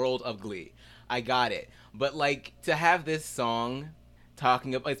to the world of Glee. I got it. But like to have this song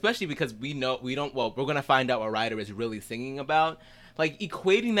talking about, especially because we're gonna find out what Ryder is really singing about. Like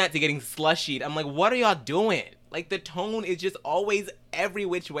equating that to getting slushied, I'm like, what are y'all doing? Like the tone is just always every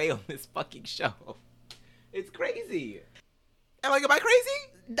which way on this fucking show. It's crazy. Am I crazy?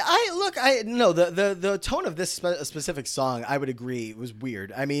 The tone of this specific song, I would agree, was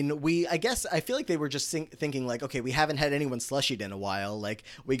weird. I mean, I feel like they were just thinking like, okay, we haven't had anyone slushied in a while. Like,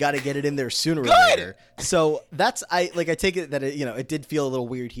 we got to get it in there sooner or later. So I take it that it did feel a little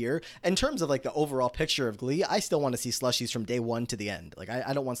weird here. In terms of like the overall picture of Glee, I still want to see slushies from day one to the end. Like,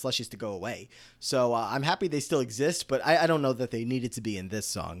 I don't want slushies to go away. So I'm happy they still exist, but I don't know that they needed to be in this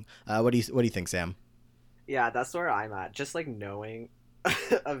song. What do you think, Sam? Yeah, that's where I'm at. Just like knowing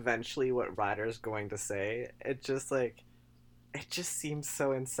eventually what Ryder's going to say, it just seems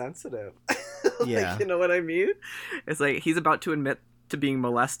so insensitive. Yeah. You know what I mean? It's like he's about to admit to being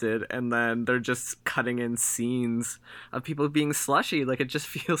molested, and then they're just cutting in scenes of people being slushy. Like, it just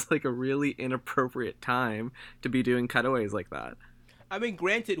feels like a really inappropriate time to be doing cutaways like that. I mean,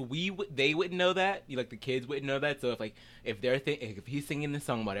 granted, they wouldn't know that. Like the kids wouldn't know that. So if he's singing this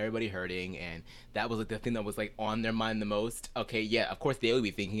song about everybody hurting, and that was like the thing that was like on their mind the most. Okay, yeah, of course they would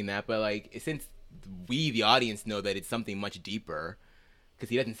be thinking that. But like, since we, the audience, know that it's something much deeper, because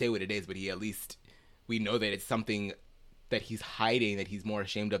he doesn't say what it is, but we know that it's something that he's hiding, that he's more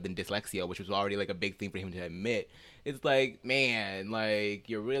ashamed of than dyslexia, which was already like a big thing for him to admit. It's like, man, like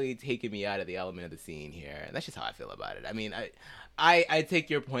you're really taking me out of the element of the scene here. And that's just how I feel about it. I mean, I take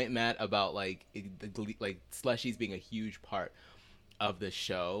your point, Matt, about like slushies being a huge part of the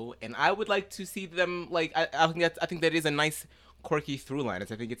show, and I would like to see them like I think that is a nice quirky through line. I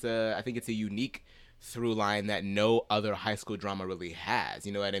think it's a unique through line that no other high school drama really has.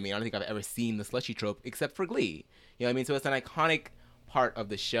 You know what I mean? I don't think I've ever seen the slushy trope except for Glee. You know what I mean? So it's an iconic part of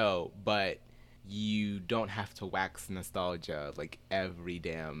the show, but you don't have to wax nostalgia like every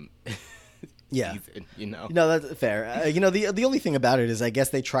damn Yeah. season, you know? No, that's fair. The only thing about it is I guess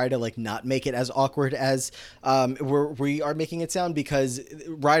they try to like not make it as awkward as we are making it sound, because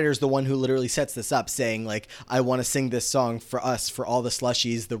Ryder's the one who literally sets this up, saying like, I want to sing this song for us, for all the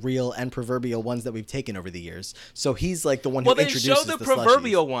slushies, the real and proverbial ones that we've taken over the years. So he's like the one who introduces the slushies. Well, then show the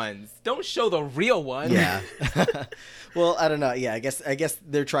proverbial ones. Don't show the real one. Yeah. Well, I don't know. Yeah, I guess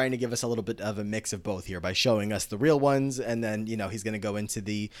they're trying to give us a little bit of a mix of both here by showing us the real ones, and then he's going to go into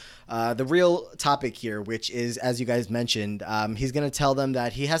the real topic here, which is, as you guys mentioned, he's going to tell them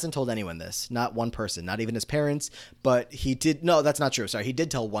that he hasn't told anyone this, not one person, not even his parents, but he did. No, that's not true. Sorry, he did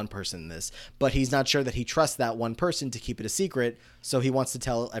tell one person this, but he's not sure that he trusts that one person to keep it a secret, so he wants to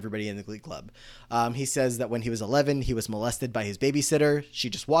tell everybody in the Glee Club. He says that when he was 11, he was molested by his babysitter. She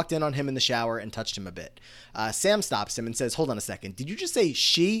just walked in on him in the shower and touched him a bit. Sam stops him and says, hold on a second. Did you just say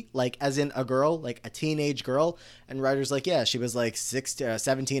she, like as in a girl, like a teenage girl? And Ryder's like, yeah, she was like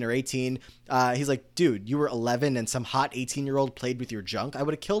 17 or 18. He's like, dude, you were 11 and some hot 18-year-old played with your junk? I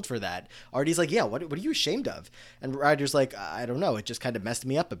would have killed for that. Artie's like, yeah, what are you ashamed of? And Ryder's like, I don't know. It just kind of messed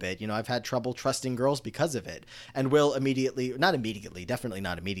me up a bit. I've had trouble trusting girls because of it. And Will definitely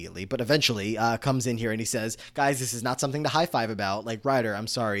not immediately, but eventually comes in here and he says, guys, this is not something to high five about. Like, Ryder, I'm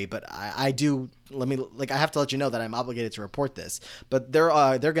sorry, but I do. I have to let you know that I'm obligated to report this. But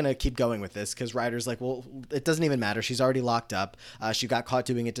they're gonna keep going with this because Ryder's like, well, it doesn't even matter. She's already locked up. She got caught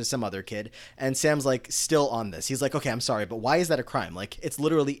doing it to some other kid. And Sam's like, still on this. He's like, okay, I'm sorry, but why is that a crime? Like, it's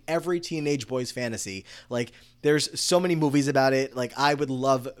literally every teenage boy's fantasy. Like, there's so many movies about it. Like, I would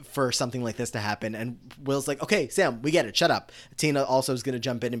love for something like this to happen. And Will's like, okay, Sam, we get it. Shut up. Tina also is going to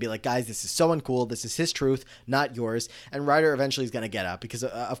jump in and be like, guys, this is so uncool. This is his truth, not yours. And Ryder eventually is going to get up because,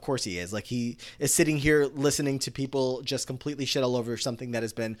 of course, he is. Like, he is sitting here listening to people just completely shit all over something that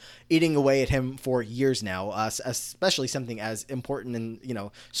has been eating away at him for years now, especially something as important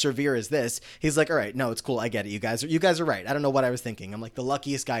and, severe as this. He's like, all right, no, it's cool. I get it. You guys are right. I don't know what I was thinking. I'm like the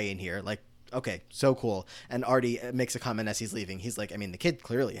luckiest guy in here. Like, okay, so cool. And Artie makes a comment as he's leaving. He's like, I mean, the kid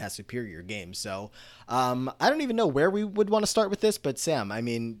clearly has superior game. So I don't even know where we would want to start with this, but Sam, I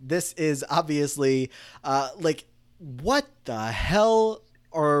mean, this is obviously like, what the hell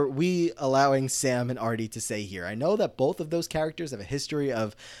are we allowing Sam and Artie to say here? I know that both of those characters have a history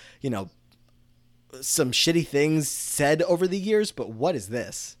of, some shitty things said over the years, but what is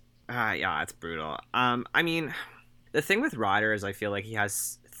this? Yeah, it's brutal. I mean, the thing with Ryder is I feel like he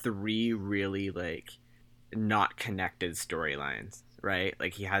has 3 really not connected storylines, right?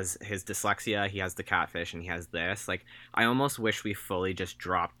 Like, he has his dyslexia, he has the catfish, and he has this. Like, I almost wish we fully just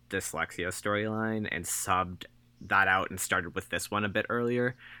dropped dyslexia storyline and subbed that out and started with this one a bit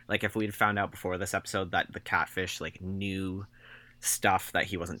earlier. Like, if we'd found out before this episode that the catfish knew stuff that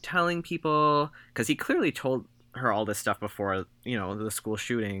he wasn't telling people, because he clearly told her all this stuff before the school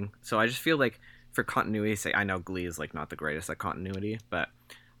shooting. So I just feel like for continuity's sake, I know Glee is not the greatest at continuity, but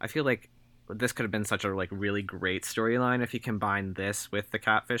I feel like this could have been such a really great storyline if you combine this with the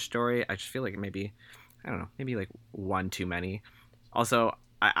catfish story. I just feel like maybe one too many. Also,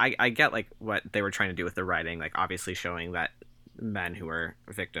 I get what they were trying to do with the writing, obviously showing that men who are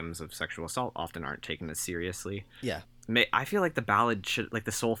victims of sexual assault often aren't taken as seriously. Yeah. I feel like the ballad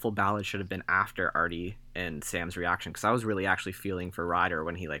the soulful ballad should have been after Artie and Sam's reaction, because I was really actually feeling for Ryder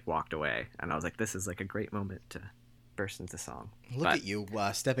when he walked away, and I was like, this is a great moment to burst into song. Look at you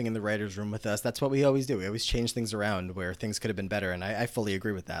stepping in the writer's room with us. That's what we always do. We always change things around where things could have been better, and I fully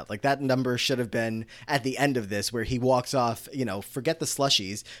agree with that. That number should have been at the end of this where he walks off, forget the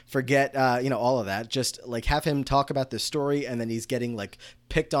slushies, forget, all of that. Just have him talk about this story, and then he's getting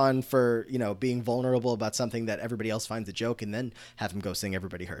picked on for, being vulnerable about something that everybody else finds a joke, and then have him go sing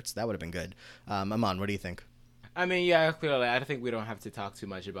Everybody Hurts. That would have been good. Aman, what do you think? I mean, yeah, clearly. I think we don't have to talk too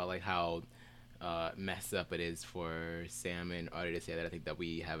much about how messed up it is for Sam and Artie to say that. I think that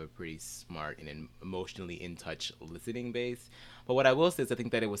we have a pretty smart and emotionally in touch listening base. But what I will say is I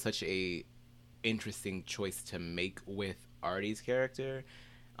think that it was such a interesting choice to make with Artie's character.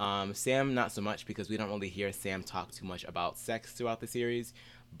 Sam, not so much, because we don't really hear Sam talk too much about sex throughout the series.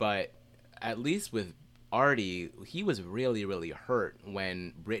 But at least with Artie, he was really, really hurt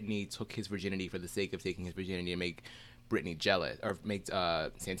when Brittany took his virginity for the sake of taking his virginity and make Brittany jealous, or make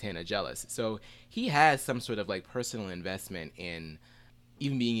Santana jealous. So he has some sort of personal investment in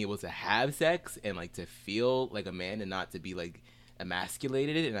even being able to have sex and to feel like a man and not to be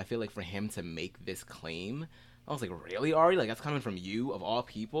emasculated. And I feel for him to make this claim, I was like, really, Artie? That's coming from you of all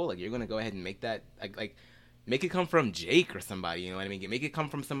people? You're gonna go ahead and make that make it come from Jake or somebody, you know what I mean? Make it come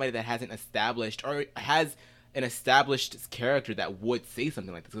from somebody that hasn't established or has an established character that would say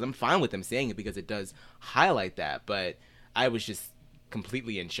something like this, because I'm fine with them saying it because it does highlight that. But I was just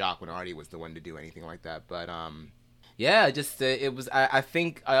completely in shock when Artie was the one to do anything like that. But yeah, just it was. I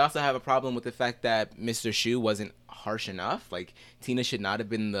think I also have a problem with the fact that Mr. Shu wasn't harsh enough. Like Tina should not have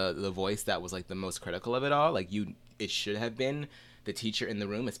been the voice that was like the most critical of it all. Like it should have been the teacher in the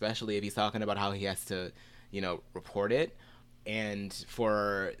room, especially if he's talking about how he has to, report it. And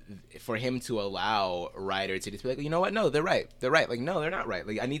for him to allow Ryder to just be like, you know what? No, they're right. They're right. Like, no, they're not right.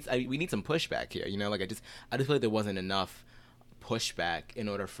 Like, we need some pushback here. Like, I just feel like there wasn't enough pushback in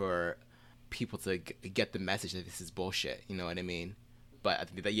order for people to get the message that this is bullshit. You know what I mean? But I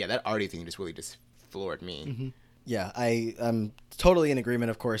think that Artie thing just really just floored me. Mm-hmm. Yeah, I'm totally in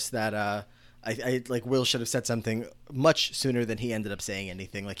agreement, of course, that I like Will should have said something much sooner than he ended up saying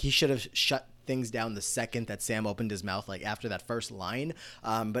anything. Like, he should have shut things down the second that Sam opened his mouth, like after that first line.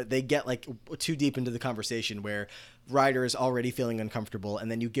 But they get like too deep into the conversation where Ryder is already feeling uncomfortable, and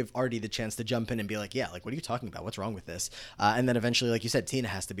then you give Artie the chance to jump in and be like, yeah, like, what are you talking about? What's wrong with this? And then eventually, like you said, Tina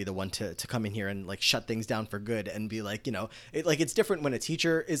has to be the one to come in here and like shut things down for good and be like, it's different when a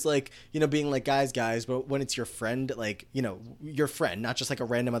teacher is like, being like, guys, but when it's your friend, like, your friend, not just like a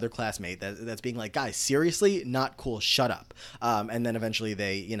random other classmate that's being like, guys, seriously, not cool, shut up. And then eventually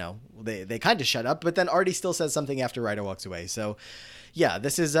they kind of shut up, but then Artie still says something after Ryder walks away. So yeah,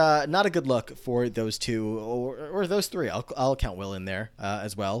 this is not a good look for those two or those three. I'll count Will in there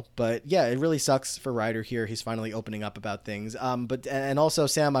as well. But yeah, it really sucks for Ryder here. He's finally opening up about things. And also,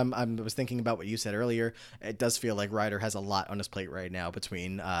 Sam, I was thinking about what you said earlier. It does feel like Ryder has a lot on his plate right now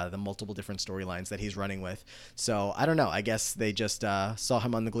between the multiple different storylines that he's running with. So I don't know. I guess they just saw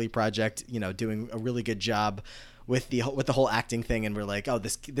him on the Glee project, doing a really good job with the whole acting thing, and we're like, oh,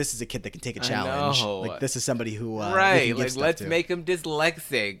 this is a kid that can take a challenge. Like, this is somebody who right. Like, let's make him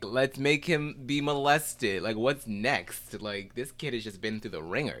dyslexic. Let's make him be molested. Like, what's next? Like, this kid has just been through the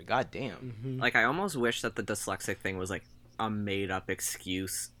ringer. God damn. Mm-hmm. Like, I almost wish that the dyslexic thing was like a made up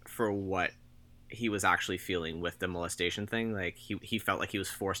excuse for what he was actually feeling with the molestation thing. Like, he felt like he was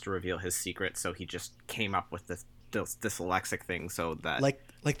forced to reveal his secret, so he just came up with this dyslexic thing so that like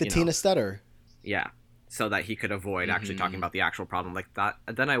the Tina stutter. Yeah. So that he could avoid actually talking about the actual problem like that.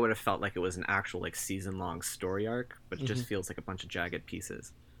 And then I would have felt like it was an actual like season-long story arc, but it just feels like a bunch of jagged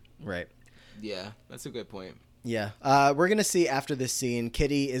pieces. Right. Yeah, that's a good point. Yeah. We're going to see after this scene,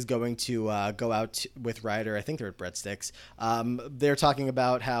 Kitty is going to go out with Ryder. I think they're at Breadsticks. They're talking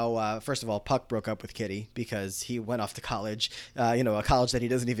about how, first of all, Puck broke up with Kitty because he went off to college, a college that he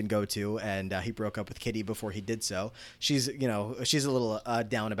doesn't even go to, and he broke up with Kitty before he did so. She's a little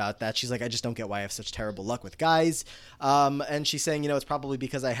down about that. She's like, I just don't get why I have such terrible luck with guys. And she's saying, it's probably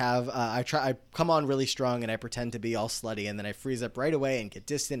because I have, I come on really strong and I pretend to be all slutty, and then I freeze up right away and get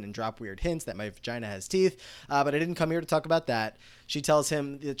distant and drop weird hints that my vagina has teeth. But I didn't come here to talk about that. She tells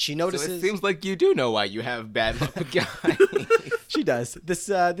him that she notices. So it seems like you do know why you have bad luck with guys. She does.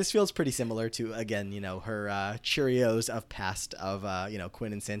 This feels pretty similar to, again, her Cheerios of past of,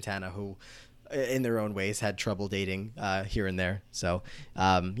 Quinn and Santana, who in their own ways had trouble dating here and there. So,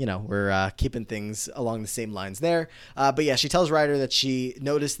 we're keeping things along the same lines there. But yeah, she tells Ryder that she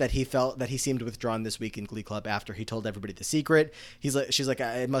noticed that he seemed withdrawn this week in Glee Club after he told everybody the secret. She's like,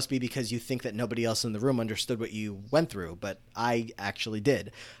 it must be because you think that nobody else in the room understood what you went through, but I actually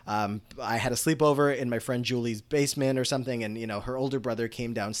did. I had a sleepover in my friend Julie's basement or something, and her older brother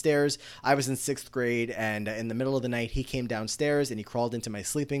came downstairs. I was in 6th grade, and in the middle of the night, he came downstairs and he crawled into my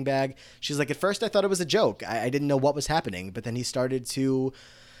sleeping bag. She's like, at first I thought it was a joke. I didn't know what was happening, but then he started to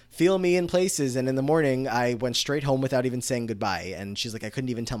feel me in places, and in the morning I went straight home without even saying goodbye. And she's like, I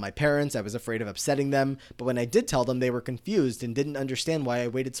couldn't even tell my parents. I was afraid of upsetting them, but when I did tell them, they were confused and didn't understand why I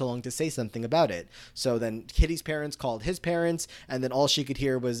waited so long to say something about it. So then Kitty's parents called his parents, and then all she could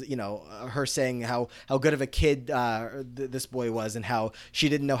hear was her saying how good of a kid this boy was, and how she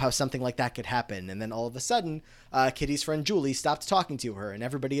didn't know how something like that could happen. And then all of a sudden Kitty's friend Julie stopped talking to her, and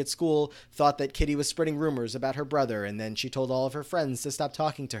everybody at school thought that Kitty was spreading rumors about her brother, and then she told all of her friends to stop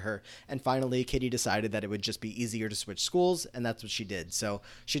talking to her. And finally, Kitty decided that it would just be easier to switch schools, and that's what she did. So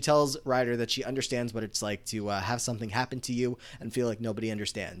she tells Ryder that she understands what it's like to have something happen to you and feel like nobody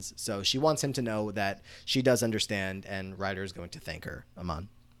understands. So she wants him to know that she does understand, and Ryder is going to thank her. Aman.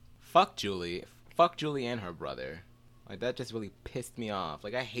 Fuck Julie. Fuck Julie and her brother. Like, that just really pissed me off.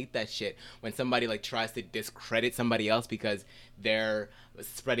 Like, I hate that shit when somebody, like, tries to discredit somebody else because they're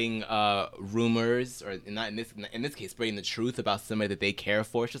spreading rumors, or not in this case, spreading the truth about somebody that they care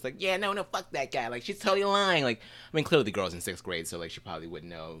for. It's just like, yeah, no, fuck that guy. Like, she's totally lying. Like, I mean, clearly the girl's in 6th grade, so, like, she probably wouldn't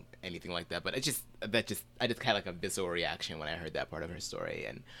know anything like that. But I just had, like, a visceral reaction when I heard that part of her story.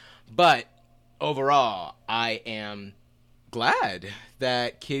 But overall, I am glad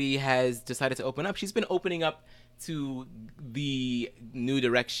that Kitty has decided to open up. She's been opening up to the new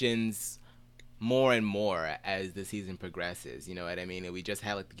directions more and more as the season progresses. You know what I mean? And we just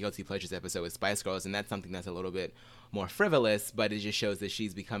had like the Guilty Pleasures episode with Spice Girls, and that's something that's a little bit more frivolous, but it just shows that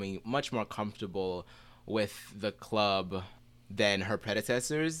she's becoming much more comfortable with the club than her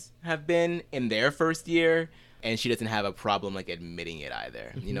predecessors have been in their first year, and she doesn't have a problem like admitting it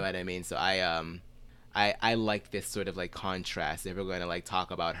either. You know what I mean? So I like this sort of like contrast. If we're going to like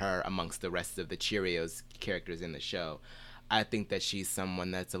talk about her amongst the rest of the Cheerios characters in the show, I think that she's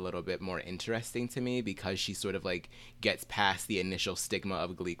someone that's a little bit more interesting to me because she sort of like gets past the initial stigma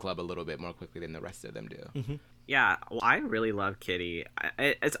of Glee Club a little bit more quickly than the rest of them do. Yeah, well, I really love Kitty.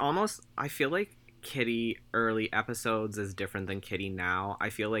 It's almost, I feel like Kitty early episodes is different than Kitty now. I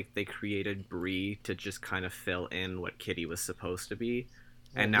feel like they created Bree to just kind of fill in what Kitty was supposed to be.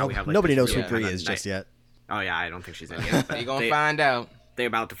 And now we have like nobody knows who really Bree is just yet. Oh yeah, I don't think she's in yet. You're going to find out. They're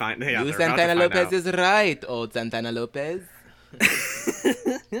about to find. Yeah, You Santana Lopez is right, old Santana Lopez.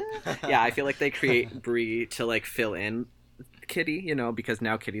 Yeah, I feel like they create Bree to like fill in Kitty, you know, because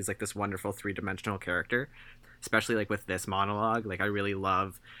now Kitty's like this wonderful three-dimensional character. Especially like with this monologue, like I really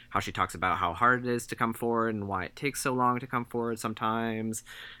love how she talks about how hard it is to come forward and why it takes so long to come forward sometimes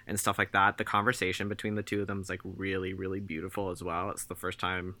and stuff like that. The conversation between the two of them is like really, really beautiful as well. It's the first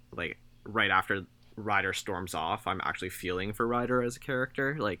time, like right after Ryder storms off, I'm actually feeling for Ryder as a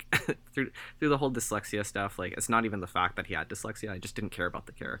character. Like through the whole dyslexia stuff, like it's not even the fact that he had dyslexia. I just didn't care about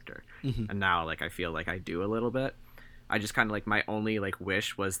the character. And now like I feel like I do a little bit. I just kind of like my only like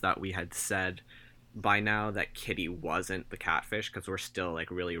wish was that we had said by now that Kitty wasn't the catfish, because we're still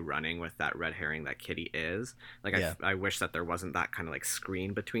like really running with that red herring that Kitty is. Like I wish that there wasn't that kind of like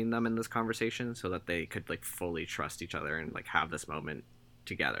screen between them in this conversation so that they could like fully trust each other and like have this moment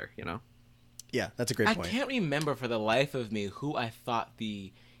together, you know? Yeah, that's a great point. I can't remember for the life of me who I thought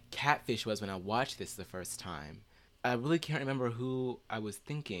the catfish was when I watched this the first time. I really can't remember who I was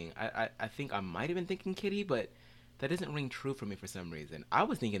thinking. I think I might have been thinking Kitty, but that doesn't ring true for me for some reason. I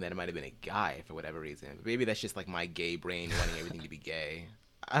was thinking that it might have been a guy for whatever reason. Maybe that's just like my gay brain wanting everything to be gay.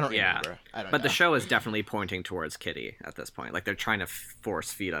 I don't remember. I don't know. The show is definitely pointing towards Kitty at this point. Like they're trying to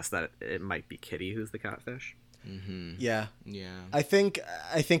force feed us that it might be Kitty who's the catfish. Yeah. I think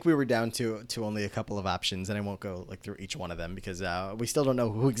we were down to only a couple of options, and I won't go like through each one of them because we still don't know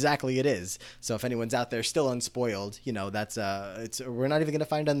who exactly it is. So if anyone's out there still unspoiled, you know, that's we're not even gonna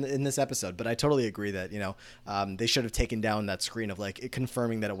find in this episode. But I totally agree that, you know, they should have taken down that screen of like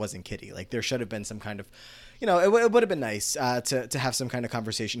confirming that it wasn't Kitty. Like there should have been some kind of, you know, it would have been nice to have some kind of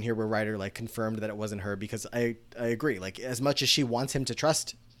conversation here where Ryder like confirmed that it wasn't her, because I agree. Like as much as she wants him to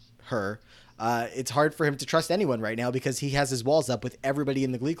trust her, it's hard for him to trust anyone right now because he has his walls up with everybody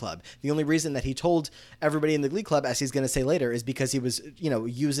in the Glee Club. The only reason that he told everybody in the Glee Club, as he's going to say later, is because he was, you know,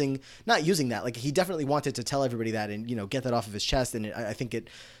 not using that. Like he definitely wanted to tell everybody that and, you know, get that off of his chest. And I think it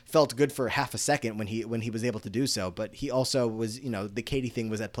felt good for half a second when he was able to do so. But he also was, you know, the Katie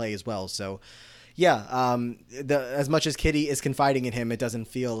thing was at play as well. So yeah, as much as Kitty is confiding in him, it doesn't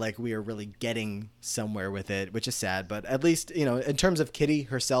feel like we are really getting somewhere with it, which is sad. But at least, you know, in terms of Kitty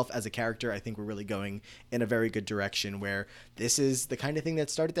herself as a character, I think we're really going in a very good direction, where this is the kind of thing that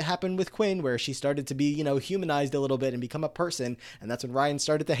started to happen with Quinn, where she started to be, you know, humanized a little bit and become a person. And that's when Ryan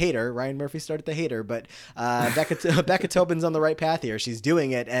started to hate her. Ryan Murphy started to hate her. But Becca Tobin's on the right path here. She's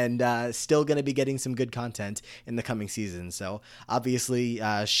doing it and still going to be getting some good content in the coming season. So obviously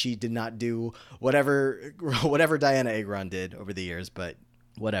she did not do whatever Diana Agron did over the years, but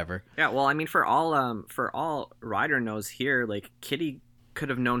whatever. Yeah, well, I mean, for all Ryder knows here, like Kitty could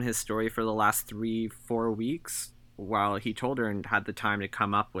have known his story for the last 3-4 weeks while he told her and had the time to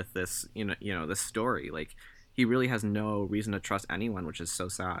come up with this, you know, this story. Like he really has no reason to trust anyone, which is so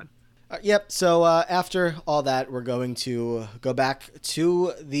sad. Yep. So after all that, we're going to go back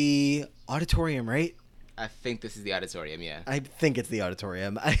to the auditorium, right? I think this is the auditorium, yeah. I think it's the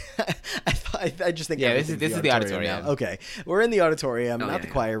auditorium. I just think this is the auditorium. Now. Okay, we're in the auditorium, not the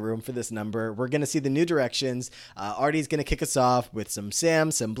choir room for this number. We're gonna see the new directions. Artie's gonna kick us off with some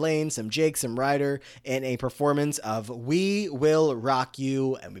Sam, some Blaine, some Jake, some Ryder, and a performance of "We Will Rock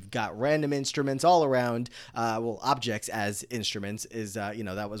You." And we've got random instruments all around. Objects as instruments is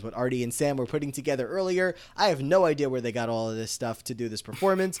that was what Artie and Sam were putting together earlier. I have no idea where they got all of this stuff to do this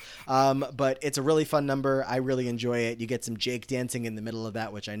performance, but it's a really fun number. I really enjoy it. You get some Jake dancing in the middle of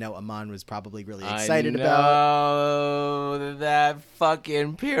that, which I know Amon was probably really excited about. That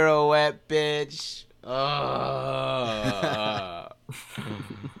fucking pirouette, bitch. Oh.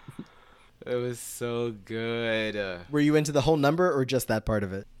 It was so good. Were you into the whole number or just that part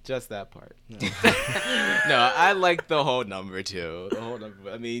of it? Just that part. No, no, I liked the whole number too. The whole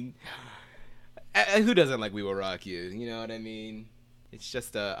number. I mean, Who doesn't like We Will Rock You? You know what I mean? It's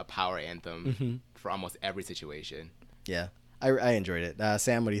just a power anthem for almost every situation. Yeah, I enjoyed it.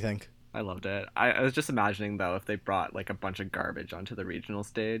 Sam, what do you think? I loved it. I was just imagining, though, if they brought, like, a bunch of garbage onto the regional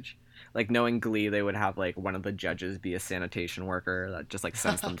stage. Like, knowing Glee, they would have, like, one of the judges be a sanitation worker that just, like,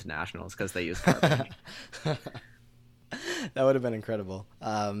 sends them to nationals because they use garbage. That would have been incredible.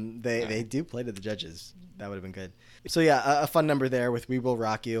 They do play to the judges. That would have been good. So yeah, a fun number there with We Will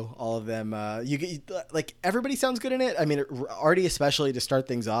Rock You. All of them. You get like everybody sounds good in it. I mean, Artie especially to start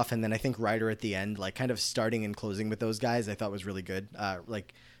things off, and then I think Ryder at the end, like kind of starting and closing with those guys, I thought was really good.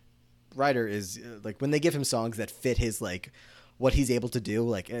 Like Ryder is like when they give him songs that fit his like what he's able to do,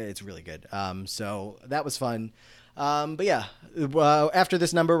 like it's really good. So that was fun. But yeah, after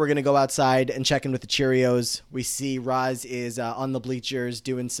this number, we're going to go outside and check in with the Cheerios. We see Roz is on the bleachers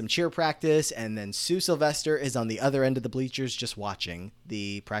doing some cheer practice, and then Sue Sylvester is on the other end of the bleachers just watching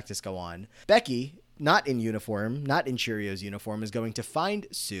the practice go on. Becky, not in uniform, not in Cheerios uniform, is going to find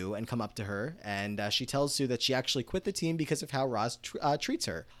Sue and come up to her, and she tells Sue that she actually quit the team because of how Roz treats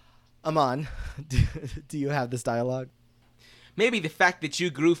her. Aman, do you have this dialogue? Maybe the fact that you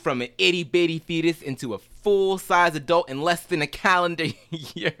grew from an itty-bitty fetus into a full-size adult in less than a calendar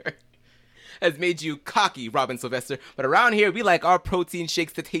year has made you cocky, Robin Sylvester. But around here, we like our protein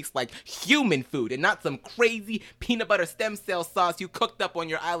shakes to taste like human food and not some crazy peanut butter stem cell sauce you cooked up on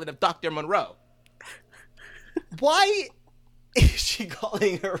your island of Dr. Monroe. Why is she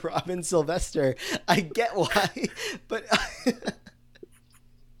calling her Robin Sylvester? I get why, but...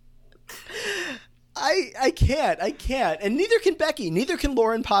 I can't. And neither can Becky. Neither can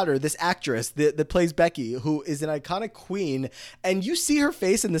Lauren Potter, this actress that plays Becky, who is an iconic queen. And you see her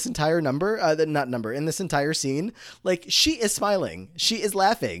face in this entire in this entire scene. Like, she is smiling. She is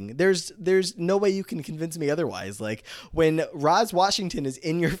laughing. There's no way you can convince me otherwise. Like, when Roz Washington is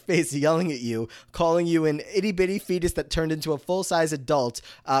in your face yelling at you, calling you an itty-bitty fetus that turned into a full-size adult,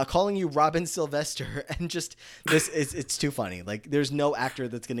 calling you Robin Sylvester, and just, it's too funny. Like, there's no actor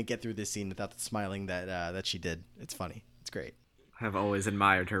that's going to get through this scene without the smiling that she did. It's funny. It's great. I've always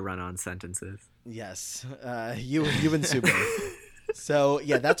admired her run-on sentences. Yes. You and Sue both. So,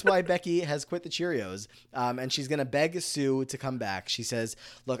 yeah, that's why Becky has quit the Cheerios. And she's going to beg Sue to come back. She says,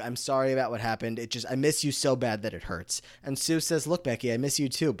 look, I'm sorry about what happened. I miss you so bad that it hurts. And Sue says, look, Becky, I miss you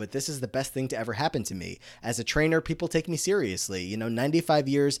too, but this is the best thing to ever happen to me. As a trainer, people take me seriously. 95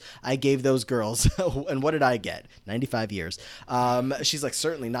 years I gave those girls. And what did I get? 95 years. She's like,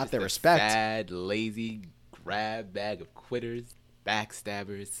 certainly not Just their a respect. Bad, lazy, grab bag of quitters,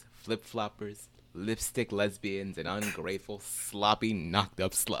 backstabbers, flip-floppers, lipstick lesbians, and ungrateful, sloppy,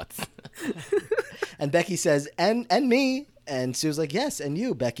 knocked-up sluts. And Becky says, and me. And Sue's like, yes, and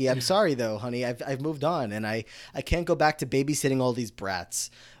you, Becky. I'm sorry, though, honey. I've moved on, and I can't go back to babysitting all these brats,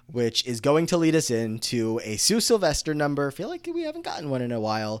 which is going to lead us into a Sue Sylvester number. I feel like we haven't gotten one in a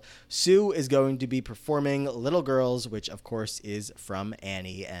while. Sue is going to be performing Little Girls, which, of course, is from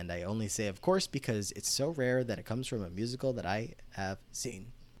Annie. And I only say, of course, because it's so rare that it comes from a musical that I have seen.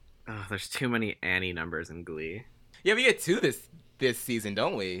 Oh, there's too many Annie numbers in Glee. Yeah, we get two this season,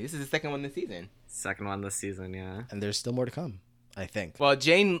 don't we? This is the second one this season. Second one this season, yeah. And there's still more to come, I think. Well,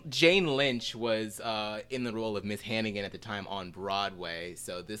 Jane Lynch was in the role of Miss Hannigan at the time on Broadway,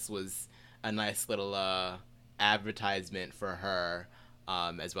 so this was a nice little advertisement for her,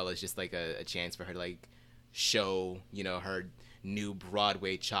 as well as just like a chance for her to like show, her new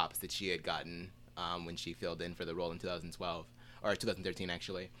Broadway chops that she had gotten when she filled in for the role in 2012 or 2013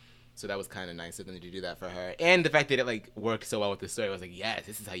 actually. So that was kind of nice of them to do that for her. And the fact that it, like, worked so well with the story, I was like, yes,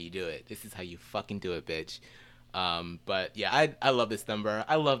 this is how you do it. This is how you fucking do it, bitch. But, yeah, I love this number.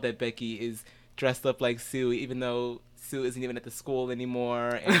 I love that Becky is dressed up like Sue, even though Sue isn't even at the school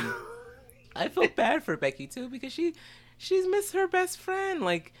anymore. And I feel bad for Becky, too, because she's missed her best friend.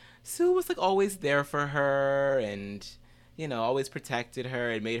 Like, Sue was, like, always there for her and, always protected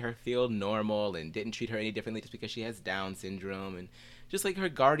her and made her feel normal and didn't treat her any differently just because she has Down syndrome and just like her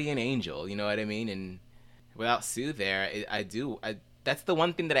guardian angel, you know what I mean? And without Sue there, that's the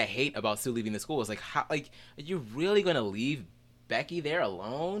one thing that I hate about Sue leaving the school is like, how, like, are you really going to leave Becky there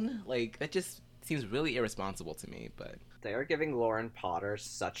alone? Like, that just seems really irresponsible to me, but. They are giving Lauren Potter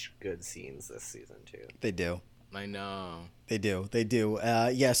such good scenes this season, too. They do. I know. They do.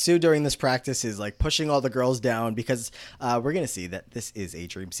 Yeah, Sue during this practice is like pushing all the girls down because we're going to see that this is a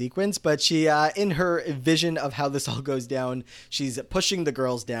dream sequence. But she, in her vision of how this all goes down, she's pushing the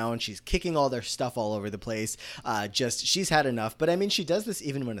girls down. She's kicking all their stuff all over the place. She's had enough. But I mean, she does this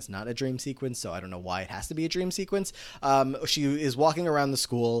even when it's not a dream sequence. So I don't know why it has to be a dream sequence. She is walking around the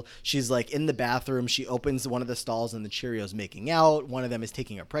school. She's like in the bathroom. She opens one of the stalls and the Cheerios making out. One of them is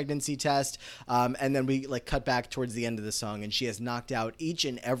taking a pregnancy test. And then we like cut back towards the end of the song, and she has knocked out each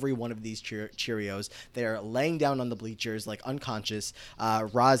and every one of these Cheerios. They're laying down on the bleachers like unconscious.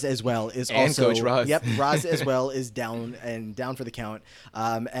 Roz as well is and also Coach Roz. Yep, Roz as well is down for the count.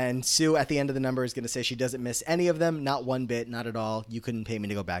 And Sue at the end of the number is going to say she doesn't miss any of them, not one bit, not at all. You couldn't pay me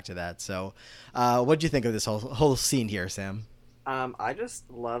to go back to that. So, what do you think of this whole scene here, Sam? I just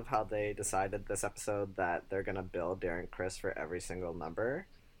love how they decided this episode that they're gonna bill Darren Criss for every single number,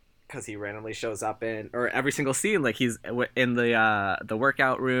 because he randomly shows up or every single scene, like he's in the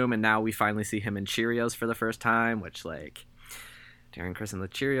workout room, and now we finally see him in Cheerios for the first time, which like Darren Criss in the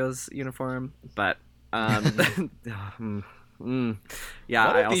Cheerios uniform, but yeah. One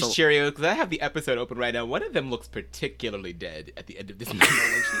of these Cheerios, because I have the episode open right now. One of them looks particularly dead at the end of this movie.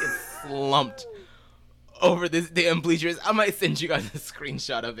 Like she is slumped over this damn bleachers. I might send you guys a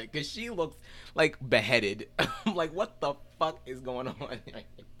screenshot of it because she looks like beheaded. I'm like, what the fuck is going on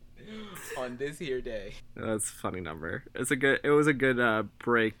on this here day? That's a funny number. It was a good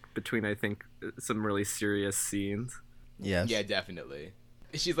break between, I think, some really serious scenes. Yes. Yeah, definitely.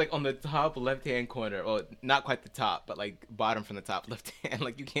 She's like on the top left hand corner. Well, not quite the top, but like bottom from the top left hand.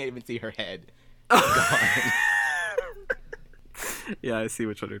 Like you can't even see her head. Gone. Yeah, I see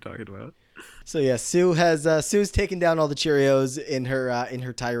which one you're talking about. So yeah, Sue's taken down all the Cheerios in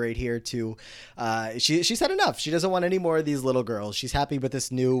her tirade here to she's had enough. She doesn't want any more of these little girls. She's happy with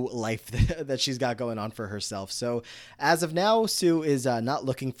this new life that she's got going on for herself. So as of now, Sue is not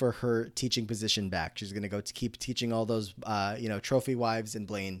looking for her teaching position back. She's going to go to keep teaching all those trophy wives and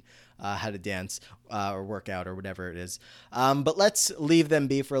Blaine how to dance or work out or whatever it is. But let's leave them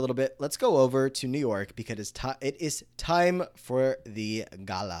be for a little bit. Let's go over to New York because it is time for the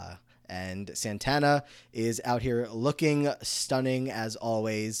gala. And Santana is out here looking stunning as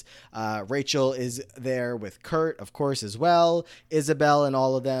always. Rachel is there with Kurt, of course, as well. Isabelle and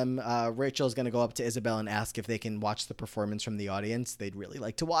all of them. Rachel is going to go up to Isabelle and ask if they can watch the performance from the audience. They'd really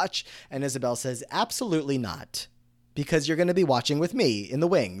like to watch. And Isabelle says, absolutely not. Because you're going to be watching with me in the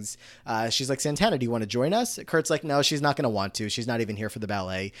wings. She's like, Santana, do you want to join us? Kurt's like, no, she's not going to want to. She's not even here for the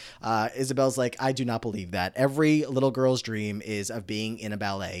ballet. Isabelle's like, I do not believe that. Every little girl's dream is of being in a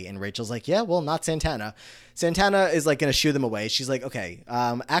ballet. And Rachel's like, yeah, well, not Santana. Santana is like going to shoo them away. She's like, okay,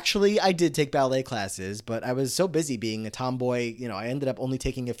 actually, I did take ballet classes, but I was so busy being a tomboy. I ended up only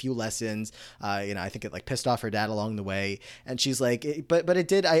taking a few lessons. I think it like pissed off her dad along the way. And she's like, but it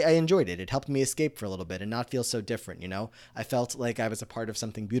did. I enjoyed it. It helped me escape for a little bit and not feel so different. I felt like I was a part of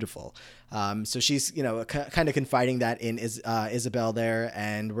something beautiful. So she's, kind of confiding that in Isabelle there.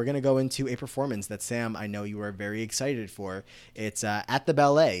 And we're going to go into a performance that, Sam, I know you are very excited for. It's at the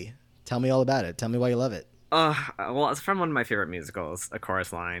ballet. Tell me all about it. Tell me why you love it. Well, it's from one of my favorite musicals, A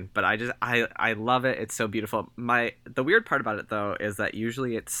Chorus Line, but I love it. It's so beautiful. The weird part about it, though, is that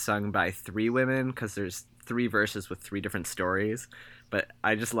usually it's sung by three women because there's three verses with three different stories. But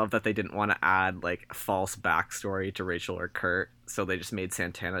I just love that they didn't want to add like a false backstory to Rachel or Kurt, so they just made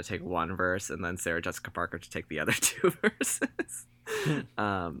Santana take one verse and then Sarah Jessica Parker to take the other two verses.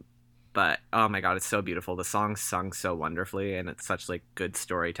 But oh my god, it's so beautiful. The song's sung so wonderfully, and it's such like good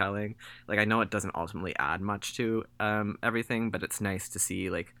storytelling. Like I know it doesn't ultimately add much to everything, but it's nice to see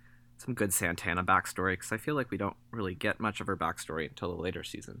like some good Santana backstory, because I feel like we don't really get much of her backstory until the later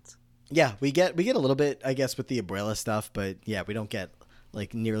seasons. Yeah, we get a little bit, I guess, with the Abuela stuff, but yeah, we don't get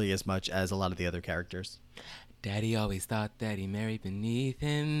like nearly as much as a lot of the other characters. Daddy always thought that he married beneath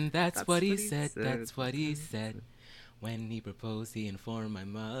him. That's what he said. That's what he said. When he proposed, he informed my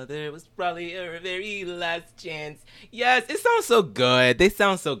mother it was probably her very last chance. Yes, it sounds so good. They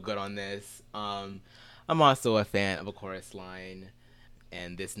sound so good on this. I'm also a fan of A Chorus Line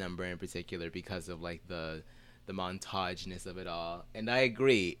and this number in particular because of like the montageness of it all. And I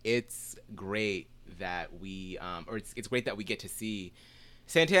agree. It's great that it's great that we get to see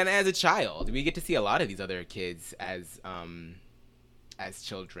Santana as a child. We get to see a lot of these other kids as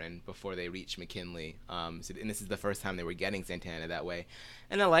children before they reach McKinley. And this is the first time they were getting Santana that way.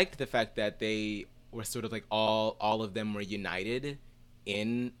 And I liked the fact that they were sort of like all of them were united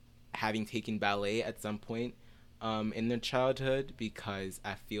in having taken ballet at some point in their childhood, because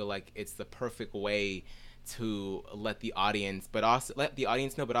I feel like it's the perfect way to let the audience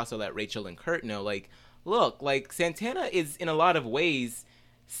know, but also let Rachel and Kurt know, like, look, like Santana is in a lot of ways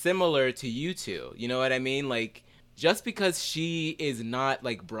similar to you two. You know what I mean? Like, just because she is not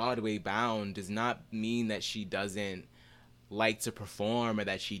like Broadway bound does not mean that she doesn't like to perform or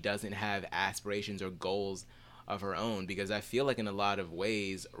that she doesn't have aspirations or goals of her own. Because I feel like in a lot of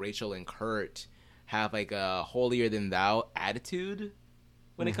ways, Rachel and Kurt have like a holier than thou attitude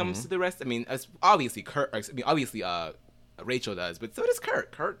when it comes to the rest. I mean, obviously Rachel does, but so does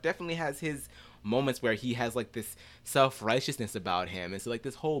Kurt. Kurt definitely has his moments where he has like this self-righteousness about him. And so like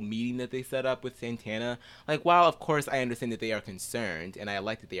this whole meeting that they set up with Santana, like while of course I understand that they are concerned and I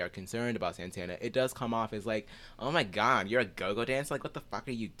like that they are concerned about Santana, it does come off as like, oh my god, you're a go-go dancer, like what the fuck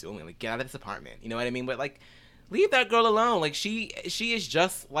are you doing, like get out of this apartment, you know what I mean? But like, leave that girl alone. Like she is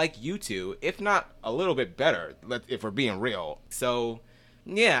just like you two, if not a little bit better, if we're being real. So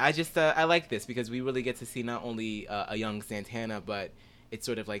yeah, I just I like this because we really get to see not only a young Santana, but it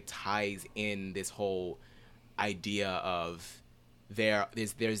sort of like ties in this whole idea of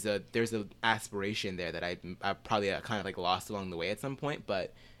there's a aspiration there that I probably kind of like lost along the way at some point,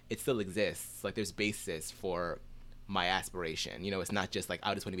 but it still exists. Like there's basis for my aspiration. You know, it's not just like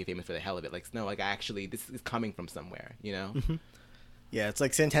I just want to be famous for the hell of it. Like no, like actually this is coming from somewhere. You know. Yeah, it's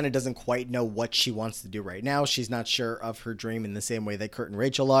like Santana doesn't quite know what she wants to do right now. She's not sure of her dream in the same way that Kurt and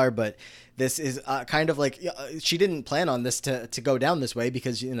Rachel are, but this is kind of like she didn't plan on this to go down this way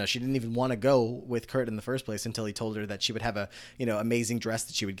because, you know, she didn't even want to go with Kurt in the first place until he told her that she would have a, you know, amazing dress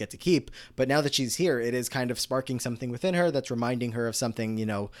that she would get to keep. But now that she's here, it is kind of sparking something within her that's reminding her of something, you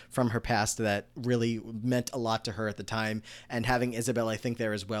know, from her past that really meant a lot to her at the time. And having Isabelle, I think,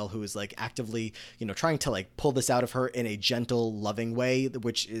 there as well, who is like actively, you know, trying to like pull this out of her in a gentle, loving way,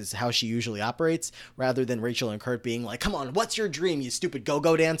 which is how she usually operates, rather than Rachel and Kurt being like, come on, what's your dream, you stupid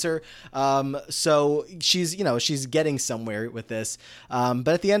go-go dancer? So she's, you know, she's getting somewhere with this. But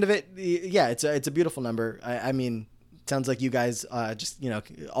at the end of it, yeah, it's a beautiful number. I mean, sounds like you guys just, you know,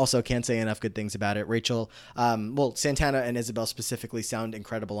 also can't say enough good things about it. Rachel, well, Santana and Isabelle specifically sound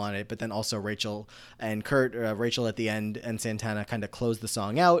incredible on it, but then also Rachel and Kurt, Rachel at the end and Santana kind of close the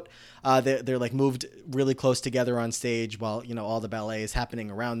song out. They're like moved really close together on stage while, you know, all the ballet is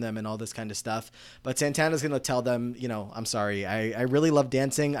happening around them and all this kind of stuff. But Santana's going to tell them, you know, I'm sorry, I really love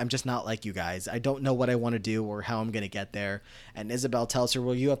dancing. I'm just not like you guys. I don't know what I want to do or how I'm going to get there. And Isabelle tells her,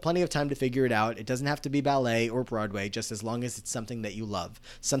 well, you have plenty of time to figure it out. It doesn't have to be ballet or Broadway, just as long as it's something that you love,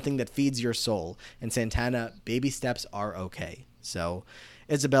 something that feeds your soul. And Santana, baby steps are okay. So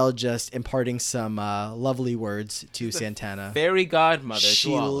Isabelle just imparting some lovely words to Santana. Fairy godmother. She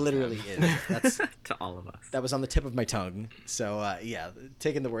literally is. That's to all of us. That was on the tip of my tongue. So yeah,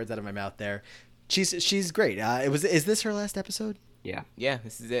 taking the words out of my mouth there. She's great. Is this her last episode? Yeah. Yeah,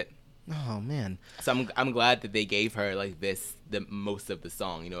 this is it. Oh man. So I'm glad that they gave her like the most of the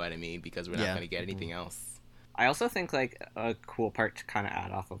song. You know what I mean? Because we're not Yeah. going to get anything else. I also think like a cool part to kind of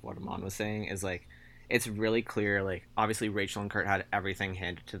add off of what Amon was saying is like it's really clear, like obviously Rachel and Kurt had everything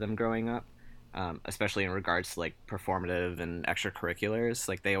handed to them growing up, especially in regards to like performative and extracurriculars.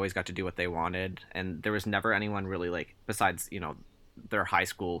 Like they always got to do what they wanted, and there was never anyone really like besides, you know, their high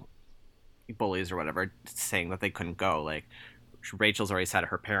school bullies or whatever saying that they couldn't go. Like Rachel's always had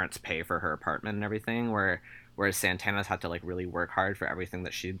her parents pay for her apartment and everything, whereas Santana's had to like really work hard for everything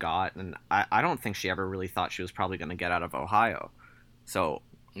that she got, and I don't think she ever really thought she was probably going to get out of Ohio. So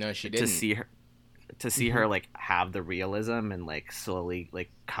No, she didn't. To see her like have the realism and like slowly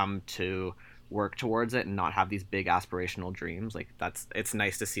like come to work towards it and not have these big aspirational dreams, like it's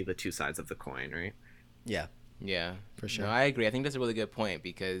nice to see the two sides of the coin, right? Yeah. Yeah, for sure. No, I agree. I think that's a really good point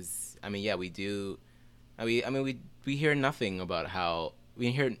because I mean, yeah, we do. I mean, we hear nothing but how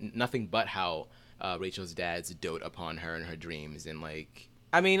Rachel's dads dote upon her and her dreams, and like,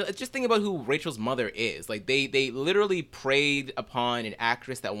 I mean, just think about who Rachel's mother is. Like, they literally preyed upon an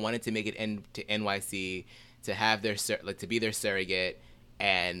actress that wanted to make it to NYC, to have to be their surrogate,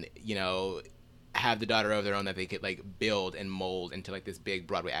 and you know, have the daughter of their own that they could like build and mold into like this big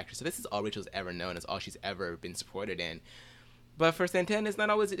Broadway actress. So this is all Rachel's ever known. It's all she's ever been supported in. But for Santana, it's not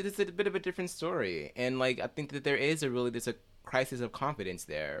always. It's a bit of a different story, and like I think that there's a crisis of confidence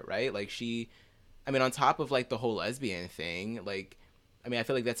there, right? Like I mean, on top of like the whole lesbian thing, like, I mean, I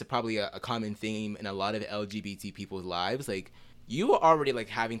feel like that's probably a common theme in a lot of LGBT people's lives. Like, you are already like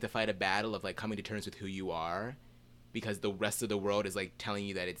having to fight a battle of like coming to terms with who you are, because the rest of the world is like telling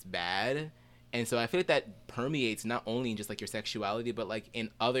you that it's bad. And so I feel like that permeates not only in just like your sexuality, but like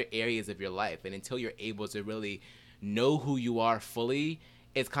in other areas of your life. And until you're able to really know who you are fully,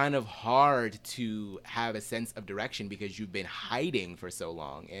 it's kind of hard to have a sense of direction because you've been hiding for so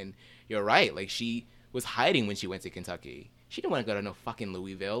long. And you're right, like she was hiding when she went to Kentucky. she didn't want to go to no fucking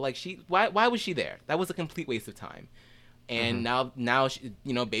Louisville. Like, why was she there? That was a complete waste of time. And now she,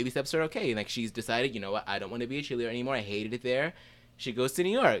 baby steps are okay. Like, she's decided, you know what, I don't want to be a cheerleader anymore. I hated it there. She goes to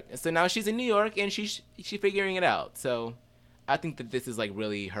New York. So now she's in New York, and she's figuring it out. So I think that this is, like,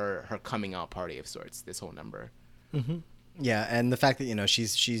 really her coming out party of sorts, this whole number. Mm-hmm. Yeah, and the fact that,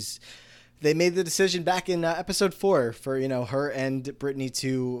 she's they made the decision back in episode 4 for, her and Brittany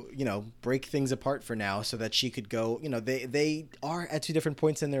to, break things apart for now so that she could go, they are at 2 different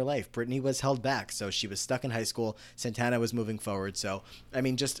points in their life. Brittany was held back, so she was stuck in high school. Santana was moving forward. So, I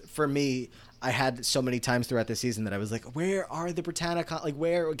mean, just for me, I had so many times throughout the season that I was like, where are the Britannica? Like,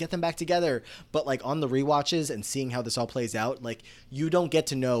 where? Get them back together. But, like, on the rewatches and seeing how this all plays out, like, you don't get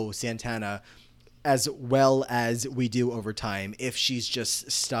to know Santana as well as we do over time if she's just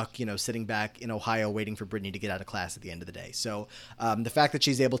stuck, sitting back in Ohio waiting for Brittany to get out of class at the end of the day. So the fact that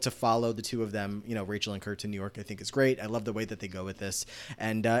she's able to follow the 2 of them, Rachel and Kurt to New York, I think is great. I love the way that they go with this.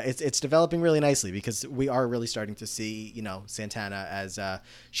 And it's developing really nicely because we are really starting to see, Santana as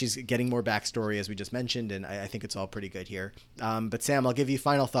she's getting more backstory, as we just mentioned. And I think it's all pretty good here. But Sam, I'll give you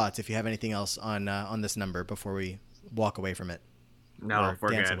final thoughts if you have anything else on this number before we walk away from it. No, we're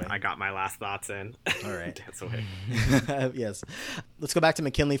good. Away. I got my last thoughts in. All right. Dance away. Yes. Let's go back to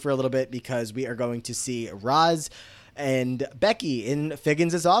McKinley for a little bit because we are going to see Roz and Becky in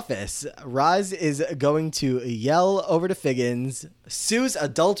Figgins' office. Roz is going to yell over to Figgins, Sue's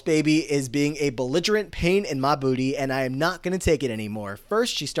adult baby is being a belligerent pain in my booty, and I am not going to take it anymore.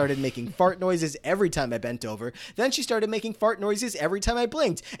 First, she started making fart noises every time I bent over. Then she started making fart noises every time I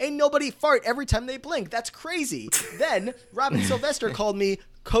blinked. Ain't nobody fart every time they blink. That's crazy. Then, Robin Sylvester called me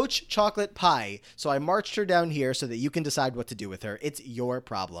Coach Chocolate Pie, so I marched her down here so that you can decide what to do with her. It's your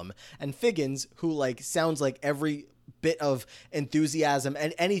problem. And Figgins, who, sounds like every bit of enthusiasm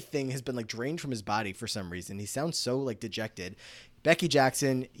and anything has been drained from his body for some reason. He sounds so dejected. Becky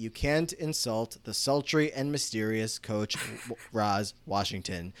Jackson, you can't insult the sultry and mysterious Coach Roz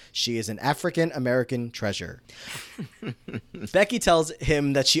Washington. She is an African-American treasure. Becky tells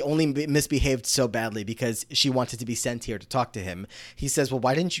him that she only misbehaved so badly because she wanted to be sent here to talk to him. He says, well,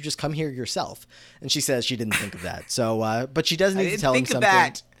 why didn't you just come here yourself? And she says she didn't think of that. So, but she does need to tell him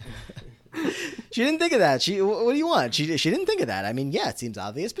something. She didn't think of that. What do you want? She didn't think of that. I mean, yeah, it seems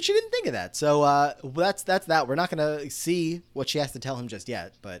obvious, but she didn't think of that. So that's that. We're not going to see what she has to tell him just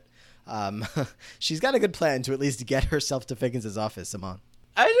yet, but she's got a good plan to at least get herself to Figgins' office, Simone.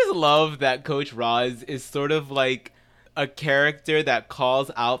 I just love that Coach Roz is sort of like a character that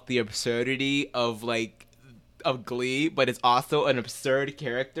calls out the absurdity of Glee, but it's also an absurd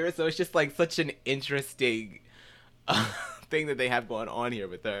character. So it's just such an interesting thing that they have going on here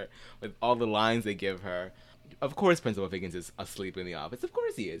with her, with all the lines they give her. Of course Principal Figgins is asleep in the office. Of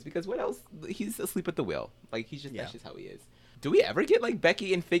course he is, because what else? He's asleep at the wheel. That's just how he is. Do we ever get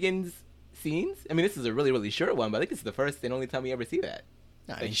Becky and Figgins scenes? I mean, this is a really, really short one, but I think this is the first and only time we ever see that.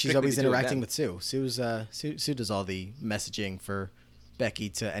 No, I mean, she's always interacting with Sue. Sue does all the messaging for Becky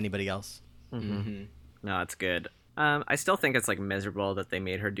to anybody else. Mm-hmm. No, it's good. I still think it's miserable that they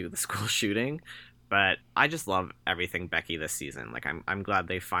made her do the school shooting. But I just love everything Becky this season. I'm glad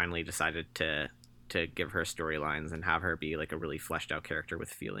they finally decided to give her storylines and have her be a really fleshed out character with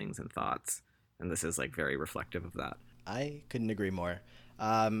feelings and thoughts. And this is very reflective of that. I couldn't agree more.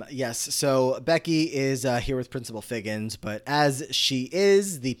 Yes, so Becky is here with Principal Figgins, but as she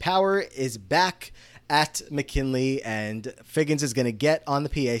is, the power is back at McKinley, and Figgins is going to get on the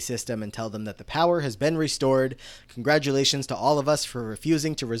PA system and tell them that the power has been restored. Congratulations to all of us for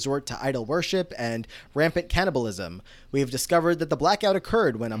refusing to resort to idol worship and rampant cannibalism. We have discovered that the blackout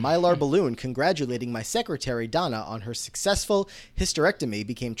occurred when a Mylar balloon congratulating my secretary Donna on her successful hysterectomy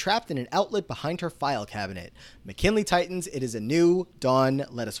became trapped in an outlet behind her file cabinet. McKinley Titans, it is a new dawn.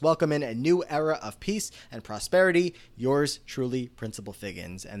 Let us welcome in a new era of peace and prosperity. Yours truly, Principal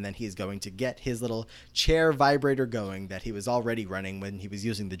Figgins. And then he's going to get his little chair vibrator going that he was already running when he was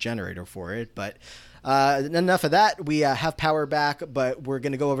using the generator for it. But enough of that. We have power back, but we're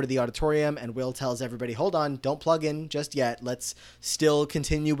going to go over to the auditorium, and Will tells everybody, hold on, don't plug in just yet. Let's still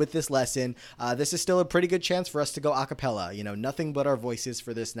continue with this lesson. This is still a pretty good chance for us to go a cappella, nothing but our voices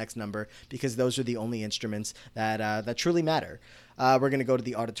for this next number, because those are the only instruments that truly matter. We're going to go to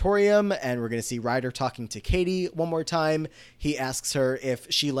the auditorium, and we're going to see Ryder talking to Katie one more time. He asks her if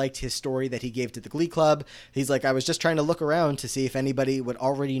she liked his story that he gave to the Glee Club. He's like, I was just trying to look around to see if anybody would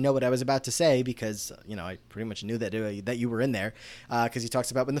already know what I was about to say, because, I pretty much knew that you were in there, because he talks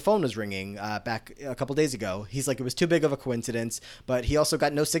about when the phone was ringing back a couple days ago. He's like, it was too big of a coincidence, but he also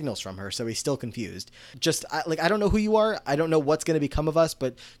got no signals from her, so he's still confused. I don't know who you are. I don't know what's going to become of us,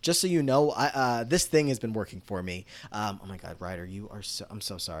 but just so you know, this thing has been working for me. Oh my God, Ryder, I'm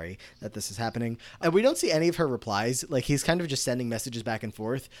so sorry that this is happening. And we don't see any of her replies. Like, he's kind of just sending messages back and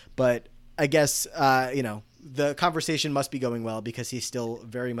forth, but I guess, the conversation must be going well because he's still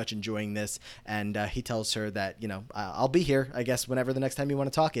very much enjoying this. And he tells her that, I'll be here, I guess, whenever the next time you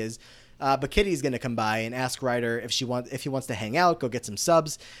want to talk is. But Kitty's going to come by and ask Ryder if he wants to hang out, go get some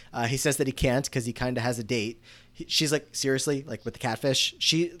subs. He says that he can't because he kind of has a date. She's like, seriously, like with the catfish?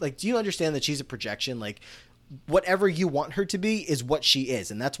 Do you understand that she's a projection? Like, whatever you want her to be is what she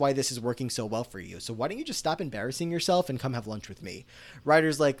is, and that's why this is working so well for you. So why don't you just stop embarrassing yourself and come have lunch with me?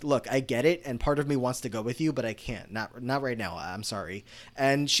 Ryder's like, look, I get it, and part of me wants to go with you, but I can't. Not right now. I'm sorry.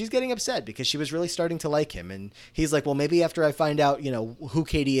 And she's getting upset because she was really starting to like him, and he's like, well, maybe after I find out, who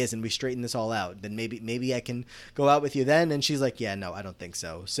Katie is and we straighten this all out, then maybe I can go out with you then. And she's like, yeah, no, I don't think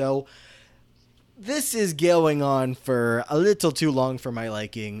so. So this is going on for a little too long for my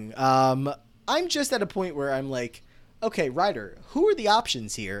liking. I'm just at a point where I'm like, okay, Ryder, who are the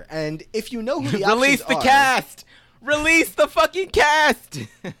options here? And if you know who the options are... Release the cast! Release the fucking cast!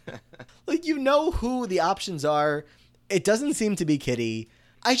 Like, you know who the options are. It doesn't seem to be Kitty.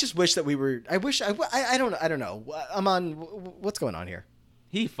 I just wish that we were... I don't know. What's going on here?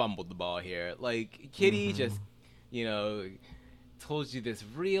 He fumbled the ball here. Like, Kitty just, told you this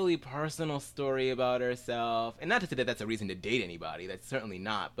really personal story about herself. And not to say that that's a reason to date anybody. That's certainly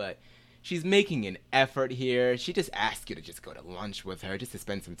not, but... She's making an effort here. She just asked you to just go to lunch with her, just to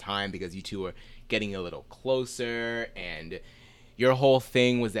spend some time because you two are getting a little closer. And your whole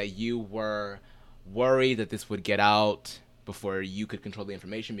thing was that you were worried that this would get out before you could control the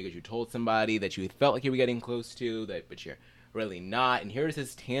information because you told somebody that you felt like you were getting close to, but you're really not. And here's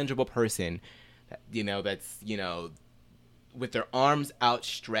this tangible person that, that's, with their arms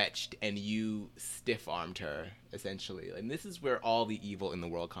outstretched, and you stiff-armed her, essentially. And this is where all the evil in the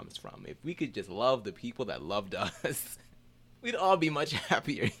world comes from. If we could just love the people that loved us, we'd all be much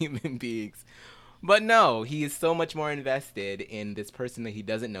happier human beings. But no, he is so much more invested in this person that he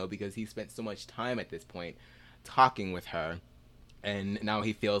doesn't know because he spent so much time at this point talking with her. And now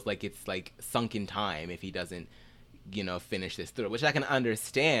he feels like it's like sunken time if he doesn't, finish this through, which I can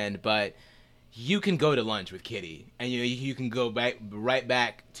understand, but... You can go to lunch with Kitty, and you can go right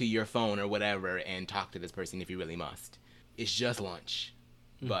back to your phone or whatever and talk to this person if you really must. It's just lunch,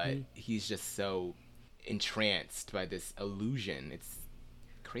 but he's just so entranced by this illusion. It's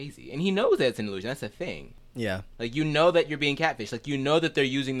crazy, and he knows that it's an illusion. That's the thing. Yeah, like that you're being catfished. Like that they're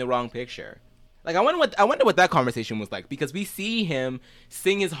using the wrong picture. Like, I wonder what that conversation was like, because we see him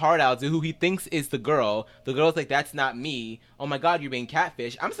sing his heart out to who he thinks is the girl. The girl's like, that's not me. Oh my God, you're being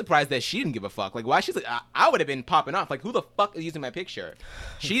catfished. I'm surprised that she didn't give a fuck. Like, why she's like, I would have been popping off. Like, who the fuck is using my picture?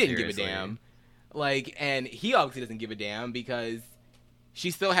 She didn't give a damn. Like, and he obviously doesn't give a damn because she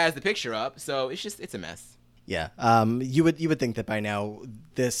still has the picture up. So it's a mess. Yeah. You would think that by now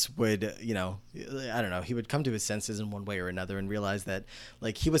this would, I don't know, he would come to his senses in one way or another and realize that,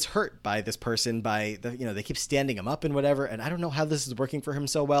 like, he was hurt by this person, by they keep standing him up and whatever. And I don't know how this is working for him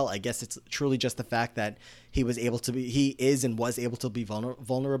so well. I guess it's truly just the fact that he was able to be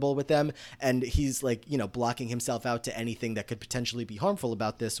vulnerable with them. And he's like, blocking himself out to anything that could potentially be harmful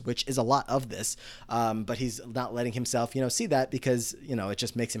about this, which is a lot of this. But he's not letting himself, see that because, it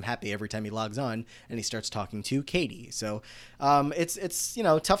just makes him happy every time he logs on and he starts talking to Katie. So it's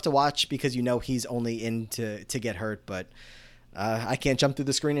tough to watch because he's only in to get hurt, but I can't jump through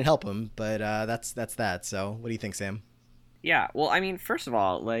the screen and help him. But that's that. So what do you think, Sam? Yeah, well, I mean, first of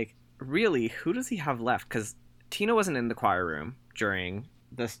all, like, really, who does he have left? Because Tina wasn't in the choir room during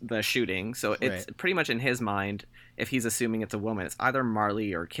the shooting, so it's pretty much in his mind, if he's assuming it's a woman, it's either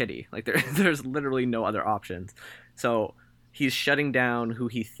Marley or Kitty. Like, there's literally no other options. So he's shutting down who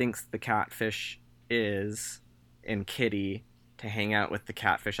he thinks the catfish is in Kitty to hang out with the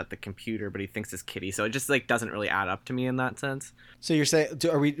catfish at the computer, but he thinks it's Kitty. So it just, like, doesn't really add up to me in that sense. So you're saying,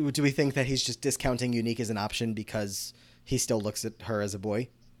 do we think that he's just discounting Unique as an option because he still looks at her as a boy?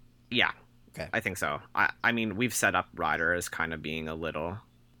 Yeah. Okay. I think so. I mean, we've set up Ryder as kind of being a little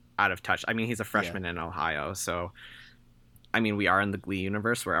out of touch. I mean, he's a freshman in Ohio, so I mean, we are in the Glee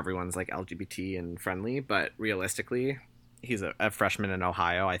universe where everyone's like LGBT and friendly, but realistically, he's a freshman in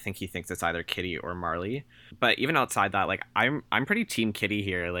Ohio. I think he thinks it's either Kitty or Marley. But even outside that, like I'm pretty team Kitty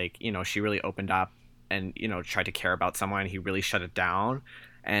here. Like, you know, she really opened up and, you know, tried to care about someone. He really shut it down.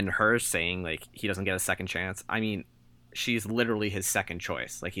 And her saying like he doesn't get a second chance. I mean, she's literally his second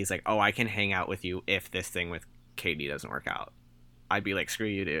choice. Like, he's like, oh, I can hang out with you if this thing with Katie doesn't work out. I'd be like, screw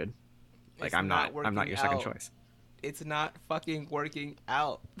you, dude. Like, I'm not your second choice. It's not fucking working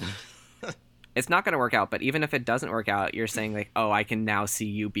out. It's not going to work out, but even if it doesn't work out, you're saying like, oh, I can now see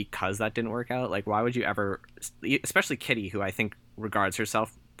you because that didn't work out. Like, why would you ever, especially Kitty, who I think regards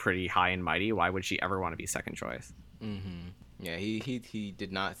herself pretty high and mighty, why would she ever want to be second choice? Mm-hmm. Yeah, he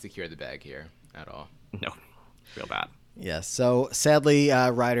did not secure the bag here at all. No, real bad. Yeah, so sadly,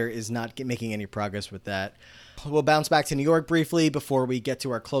 Ryder is not making any progress with that. We'll bounce back to New York briefly before we get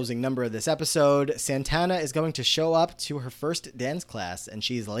to our closing number of this episode. Santana is going to show up to her first dance class, and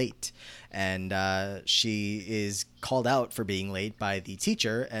she's late. And she is called out for being late by the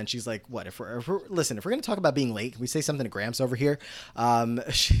teacher, and she's like, what, if we're going to talk about being late, can we say something to Gramps over here?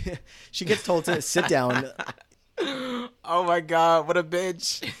 She gets told to sit down. Oh my God, what a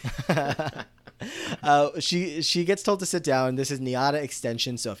bitch. She gets told to sit down. This is NIADA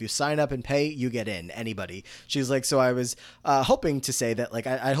extension, so if you sign up and pay, you get in. Anybody. She's like, so I was hoping to say that, like,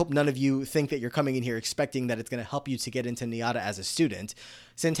 I hope none of you think that you're coming in here expecting that it's going to help you to get into NIADA as a student.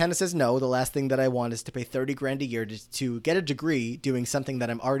 Santana says, no, the last thing that I want is to pay $30,000 a year to get a degree doing something that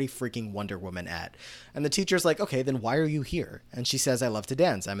I'm already freaking Wonder Woman at. And the teacher's like, okay, then why are you here? And she says, I love to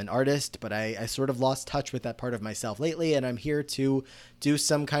dance. I'm an artist, but I sort of lost touch with that part of myself lately, and I'm here to do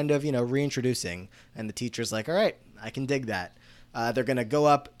some kind of, you know, reintroducing. And the teacher's like, all right, I can dig that. They're going to go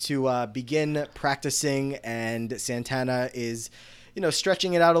up to begin practicing, and Santana is, you know,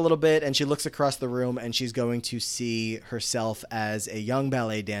 stretching it out a little bit, and she looks across the room, and she's going to see herself as a young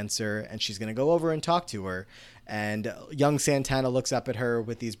ballet dancer, and she's going to go over and talk to her. And young Santana looks up at her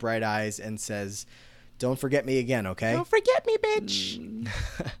with these bright eyes and says, don't forget me again, okay? Don't forget me, bitch.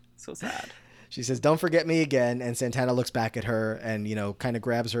 So sad. She says, don't forget me again. And Santana looks back at her and, you know, kind of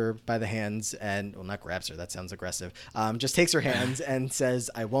grabs her by the hands and, well, not grabs her. That sounds aggressive. Just takes her hands and says,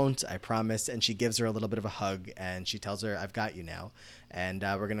 I won't, I promise. And she gives her a little bit of a hug and she tells her, I've got you now. And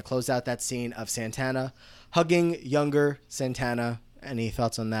we're going to close out that scene of Santana hugging younger Santana. Any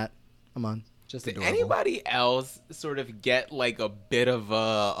thoughts on that? Come on. Just Did adorable. anybody else sort of get like a bit of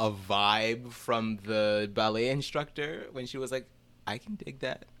a vibe from the ballet instructor when she was like, I can dig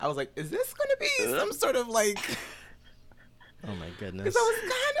that? I was like, is this going to be some sort of like... Oh my goodness. Because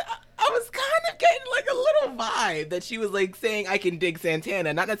I was kind of getting like a little vibe that she was like saying, I can dig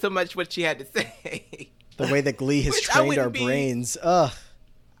Santana, not so much what she had to say. The way that Glee has trained our brains. Ugh.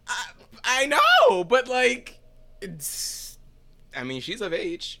 I know, but like, it's... I mean, she's of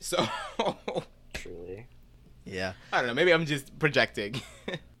age, so... Truly. Yeah. I don't know, maybe I'm just projecting.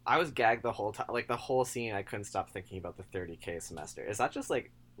 I was gagged the whole time. Like, the whole scene, I couldn't stop thinking about the $30,000 a semester. Is that just,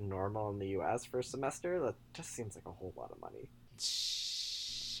 like, normal in the U.S. for a semester? That just seems like a whole lot of money.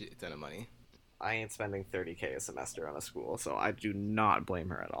 Shit ton of money. I ain't spending $30,000 a semester on a school, so I do not blame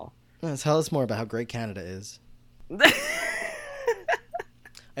her at all. Tell us more about how great Canada is.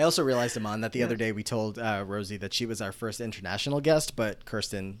 I also realized, Amon, that the other day we told Rosie that she was our first international guest, but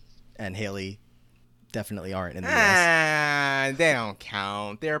Kirsten and Haley definitely aren't in the U.S. They don't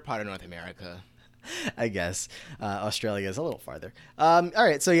count. They're part of North America. I guess Australia is a little farther. All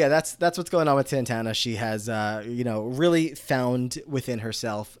right, so yeah, that's what's going on with Santana. She has, really found within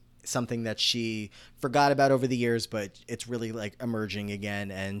herself something that she forgot about over the years, but it's really like emerging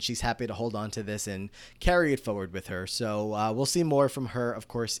again, and she's happy to hold on to this and carry it forward with her. So we'll see more from her, of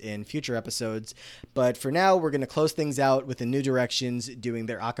course, in future episodes. But for now, we're going to close things out with the New Directions doing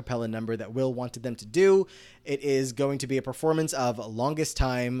their a cappella number that Will wanted them to do. It is going to be a performance of Longest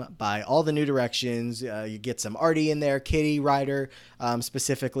Time by all the New Directions. You get some Artie in there, Kitty, Ryder,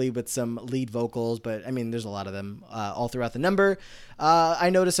 specifically with some lead vocals, but I mean, there's a lot of them all throughout the number. I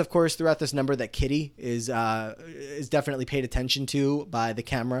notice, of course, throughout this number that Kitty is definitely paid attention to by the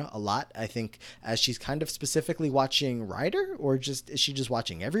camera a lot. I think as she's kind of specifically watching Ryder, or is she just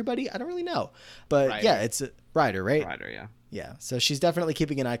watching everybody? I don't really know, but Ryder. Yeah, it's Ryder, right? Ryder, yeah. Yeah, so she's definitely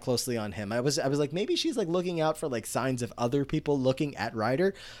keeping an eye closely on him. I was like, maybe she's like looking out for like signs of other people looking at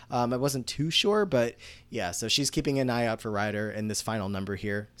Ryder. I wasn't too sure, but yeah, so she's keeping an eye out for Ryder in this final number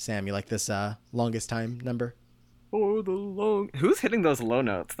here. Sam, you like this Longest Time number? Oh, the long... Who's hitting those low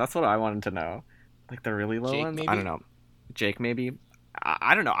notes? That's what I wanted to know. Like the really low Jake, ones? maybe? I don't know. Jake, maybe?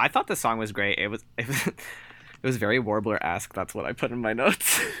 I don't know. I thought the song was great. It was very Warbler-esque. That's what I put in my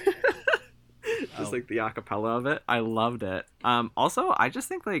notes. just like the acapella of it. I loved it. Also, I just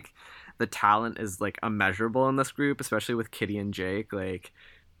think like the talent is like immeasurable in this group, especially with Kitty and Jake. Like,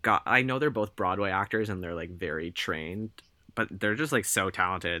 I know they're both Broadway actors and they're like very trained, but they're just like so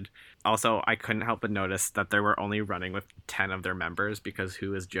talented. Also, I couldn't help but notice that they were only running with 10 of their members because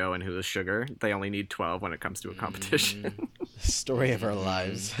who is Joe and who is Sugar? They only need 12 when it comes to a competition. Story of our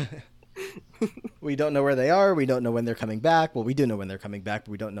lives. We don't know where they are. We don't know when they're coming back. Well, we do know when they're coming back,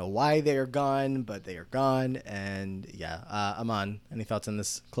 but we don't know why they are gone, but they are gone. And yeah, Aman, any thoughts on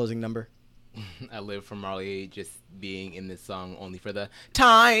this closing number? I live for Marley just being in this song only for the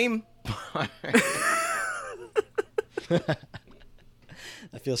time.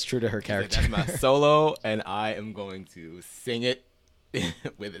 That feels true to her character. That's my solo, and I am going to sing it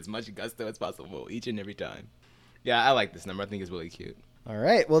with as much gusto as possible each and every time. Yeah, I like this number. I think it's really cute. All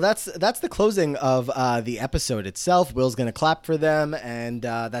right. Well, that's the closing of the episode itself. Will's going to clap for them, and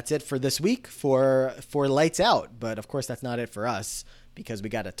that's it for this week for Lights Out. But, of course, that's not it for us because we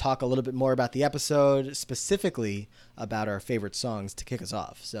got to talk a little bit more about the episode, specifically about our favorite songs to kick us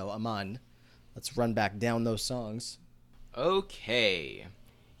off. So, Aman, let's run back down those songs. Okay.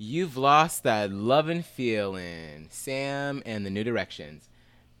 You've Lost That Lovin' Feeling, Sam and the New Directions.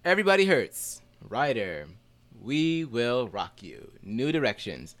 Everybody Hurts, Ryder, We Will Rock You, New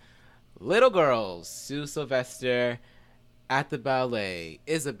Directions. Little Girls, Sue Sylvester, At the Ballet,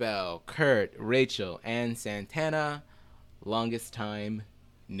 Isabelle, Kurt, Rachel, and Santana, Longest Time,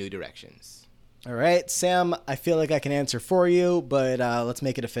 New Directions. All right, Sam, I feel like I can answer for you, but let's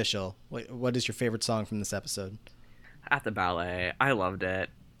make it official. What is your favorite song from this episode? At the Ballet, I loved it.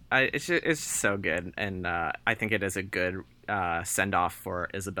 It's just so good, and I think it is a good send-off for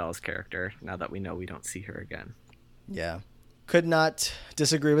Isabelle's character, now that we know we don't see her again. Yeah. Could not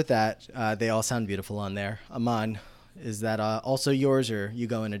disagree with that. They all sound beautiful on there. Aman, is that also yours, or you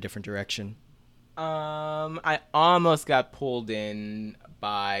go in a different direction? I almost got pulled in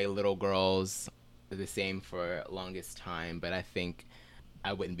by Little Girls, the same for Longest Time, but I think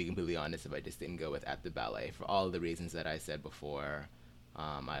I wouldn't be completely honest if I just didn't go with At the Ballet for all the reasons that I said before.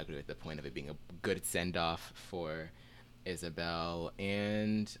 I agree with the point of it being a good send-off for Isabelle,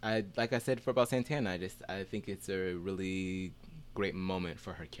 and like I said about Santana, I think it's a really great moment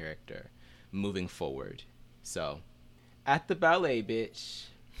for her character moving forward. So, At the Ballet, bitch.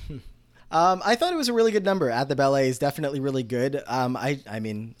 I thought it was a really good number. At the Ballet is definitely really good. I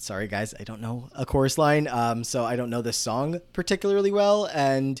mean, sorry guys, I don't know a chorus line, so I don't know this song particularly well,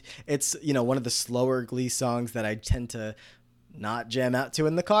 and it's, one of the slower Glee songs that I tend to not jam out to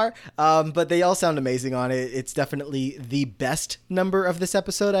in the car, but they all sound amazing on it. It's definitely the best number of this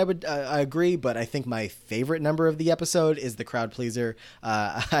episode, I agree, but I think my favorite number of the episode is the crowd pleaser.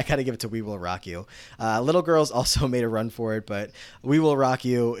 I gotta give it to We Will Rock You. Little Girls also made a run for it, but We Will Rock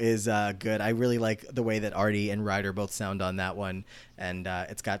You is good. I really like the way that Artie and Ryder both sound on that one, and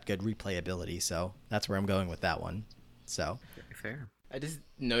it's got good replayability, so that's where I'm going with that one. So Very fair. I just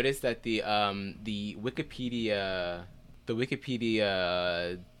noticed that the Wikipedia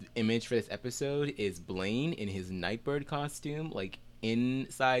image for this episode is Blaine in his Nightbird costume, like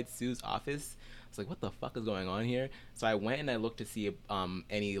inside Sue's office. It's like, what the fuck is going on here? So I went and I looked to see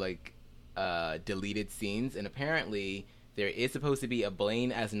any deleted scenes, and apparently there is supposed to be a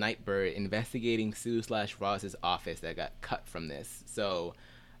Blaine as Nightbird investigating Sue/Ross's office that got cut from this. So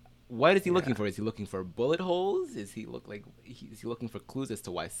what is he looking for? Is he looking for bullet holes? Is he looking for clues as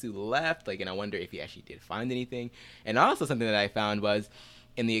to why Sue left? And I wonder if he actually did find anything. And also something that I found was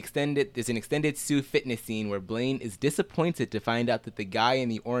there's an extended Sue fitness scene where Blaine is disappointed to find out that the guy in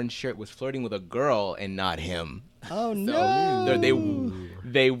the orange shirt was flirting with a girl and not him. Oh no!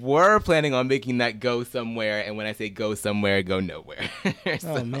 They were planning on making that go somewhere, and when I say go somewhere, go nowhere.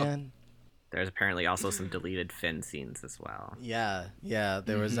 Oh man. There's apparently also some deleted Finn scenes as well. Yeah.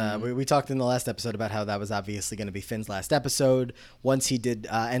 There was. We talked in the last episode about how that was obviously going to be Finn's last episode. Once he did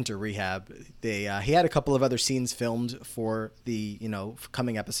enter rehab, he had a couple of other scenes filmed for the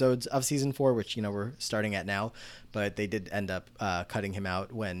coming episodes of season 4, which we're starting at now. But they did end up cutting him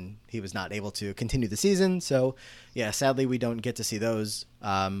out when he was not able to continue the season. So yeah, sadly we don't get to see those.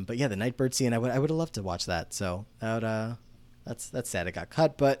 But yeah, the Nightbird scene, I would have loved to watch that. So that's sad it got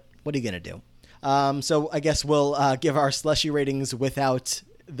cut, but what are you going to do? So I guess we'll give our slushy ratings without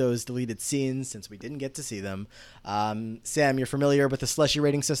those deleted scenes since we didn't get to see them. Sam, you're familiar with the slushy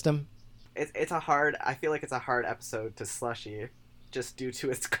rating system? I feel like it's a hard episode to slushy just due to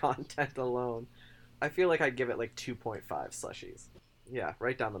its content alone. I feel like I'd give it like 2.5 slushies. Yeah,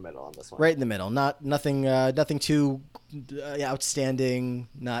 right down the middle on this one. Right in the middle. Nothing too outstanding,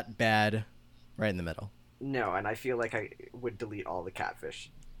 not bad. Right in the middle. No, and I feel like I would delete all the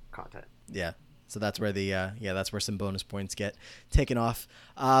catfish content. Yeah, So that's where that's where some bonus points get taken off.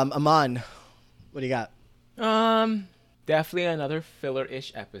 Aman, what do you got? Definitely another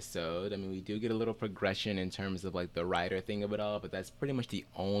filler-ish episode. I mean, we do get a little progression in terms of like the writer thing of it all, but that's pretty much the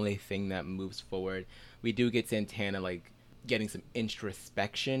only thing that moves forward. We do get Santana like getting some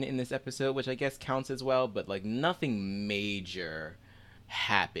introspection in this episode, which I guess counts as well, but like nothing major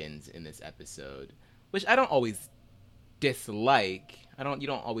happens in this episode, which I don't always dislike. You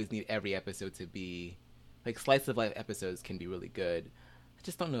don't always need every episode to be like slice of life episodes can be really good. I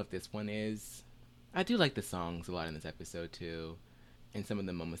just don't know if this one is. I do like the songs a lot in this episode too, and some of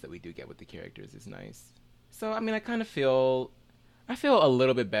the moments that we do get with the characters is nice. So I mean, I feel a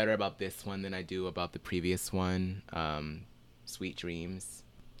little bit better about this one than I do about the previous one, Sweet Dreams.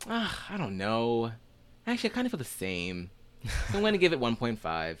 I don't know. Actually, I kind of feel the same. So I'm going to give it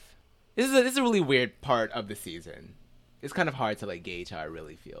 1.5. This is a really weird part of the season. It's kind of hard to like gauge how I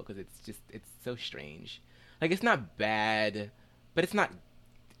really feel because it's so strange. Like it's not bad, but it's not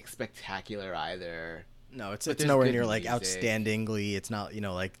spectacular either. No, it's nowhere near like outstandingly. It's not,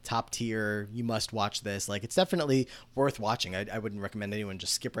 like top tier. You must watch this. Like it's definitely worth watching. I wouldn't recommend anyone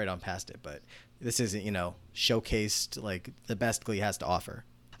just skip right on past it, but this isn't, showcased like the best Glee has to offer.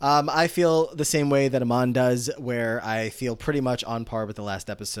 I feel the same way that Aman does, where I feel pretty much on par with the last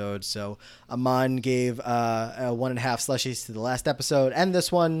episode. So Aman gave 1.5 slushies to the last episode and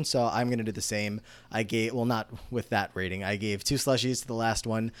this one, so I'm going to do the same. Not with that rating. I gave 2 slushies to the last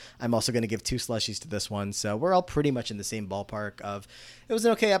one. I'm also going to give 2 slushies to this one. So we're all pretty much in the same ballpark of it was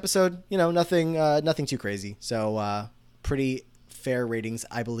an okay episode, nothing too crazy. So pretty fair ratings,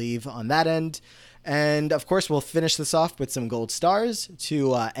 I believe, on that end. And of course, we'll finish this off with some gold stars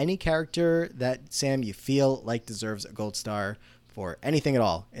to any character that, Sam, you feel like deserves a gold star for anything at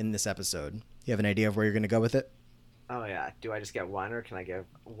all in this episode. You have an idea of where you're going to go with it? Oh, yeah. Do I just get one, or can I give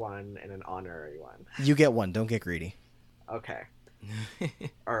one and an honorary one? You get one. Don't get greedy. Okay.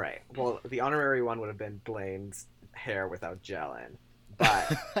 All right. Well, the honorary one would have been Blaine's hair without gel in.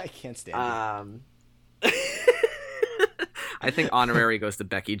 But I can't stand it. I think honorary goes to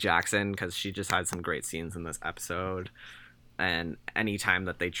Becky Jackson because she just had some great scenes in this episode. And any time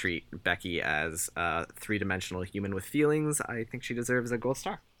that they treat Becky as a 3-dimensional human with feelings, I think she deserves a gold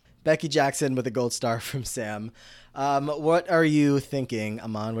star. Becky Jackson with a gold star from Sam. What are you thinking,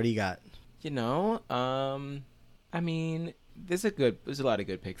 Aman? What do you got? I mean, there's a lot of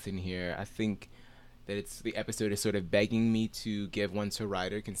good picks in here. I think that the episode is sort of begging me to give one to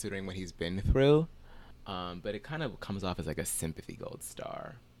Ryder considering what he's been through. But it kind of comes off as like a sympathy gold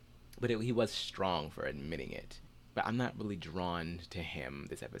star. But he was strong for admitting it. But I'm not really drawn to him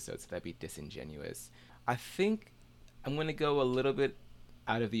this episode, so that'd be disingenuous. I think I'm going to go a little bit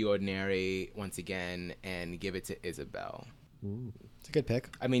out of the ordinary once again and give it to Isabelle. Ooh, it's a good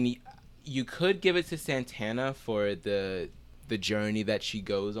pick. I mean, you could give it to Santana for the journey that she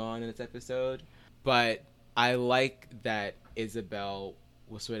goes on in this episode. But I like that Isabelle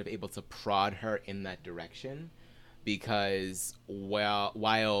was sort of able to prod her in that direction because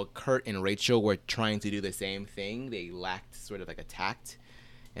while Kurt and Rachel were trying to do the same thing, they lacked sort of like a tact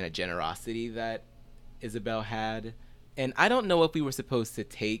and a generosity that Isabelle had. And I don't know if we were supposed to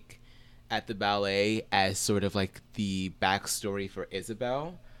take at the ballet as sort of like the backstory for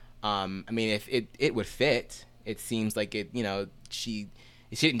Isabelle. I mean, if it would fit, it seems like it, she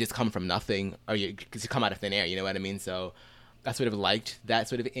didn't just come from nothing or because she come out of thin air, you know what I mean? So I sort of liked that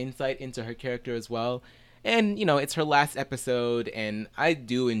sort of insight into her character as well. And, it's her last episode, and I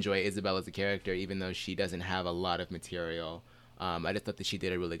do enjoy Isabelle as a character, even though she doesn't have a lot of material. I just thought that she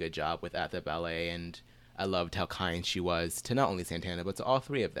did a really good job with At the Ballet, and I loved how kind she was to not only Santana, but to all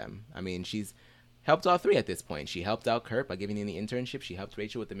 3 of them. I mean, she's helped all 3 at this point. She helped out Kurt by giving him the internship. She helped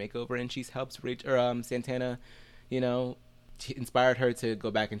Rachel with the makeover, and she's helped Santana, she inspired her to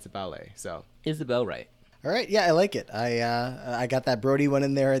go back into ballet. So, Isabelle Wright. All right, yeah, I like it. I got that Brody one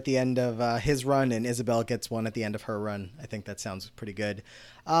in there at the end of his run, and Isabelle gets one at the end of her run. I think that sounds pretty good.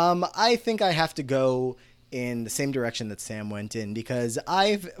 I think I have to go in the same direction that Sam went in because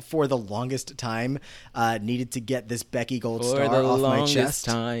I've, for the longest time, needed to get this Becky Gold star off my chest.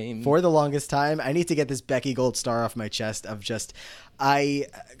 For the longest time, I need to get this Becky Gold star off my chest of just... I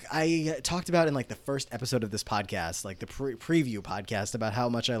talked about in like the first episode of this podcast, like the preview podcast, about how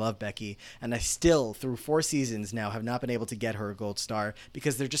much I love Becky, and I still, through 4 seasons now, have not been able to get her a gold star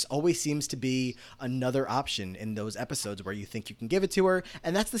because there just always seems to be another option in those episodes where you think you can give it to her,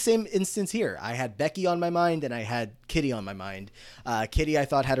 and that's the same instance here. I had Becky on my mind and I had Kitty on my mind. Kitty, I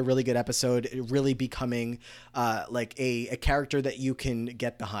thought, had a really good episode, really becoming like a character that you can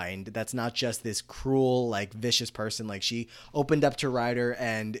get behind. That's not just this cruel, like vicious person. Like she opened up to Ryder,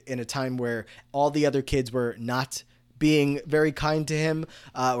 and in a time where all the other kids were not being very kind to him,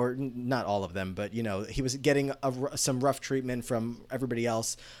 or not all of them, but, you know, he was getting some rough treatment from everybody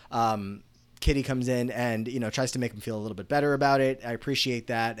else. Kitty comes in and, you know, tries to make him feel a little bit better about it. I appreciate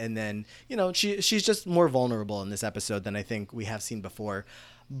that. And then, you know, she's just more vulnerable in this episode than I think we have seen before.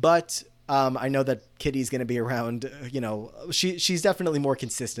 But I know that Kitty's going to be around, you know, she's definitely more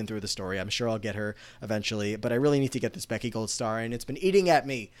consistent through the story. I'm sure I'll get her eventually, but I really need to get this Becky Gold Star, and it's been eating at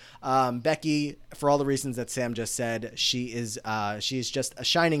me. Becky, for all the reasons that Sam just said, she's just a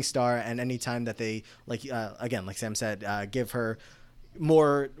shining star. And anytime that they, like Sam said, give her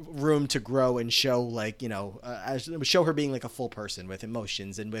more room to grow and show, like, you know, show her being like a full person with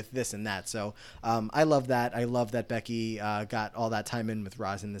emotions and with this and that. So I love that. I love that Becky got all that time in with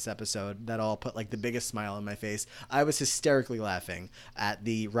Roz in this episode. That all put like the biggest smile on my face. I was hysterically laughing at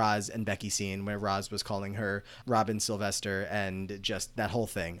the Roz and Becky scene where Roz was calling her Robin Sylvester, and just that whole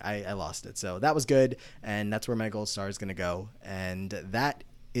thing. I lost it. So that was good, and that's where my gold star is going to go. And that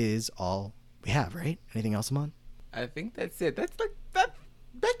is all we have, right? Anything else, Amon? I think that's it. That's like that.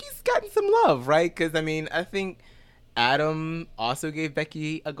 Becky's gotten some love, right? Because I mean, I think Adam also gave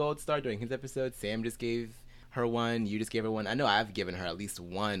Becky a gold star during his episode. Sam just gave her one. You just gave her one. I know I've given her at least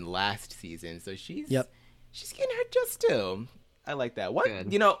one last season, so she's getting her just too. I like that. What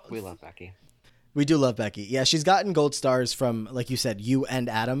Good. You know, We love Becky. We do love Becky. Yeah, she's gotten gold stars from, like you said, you and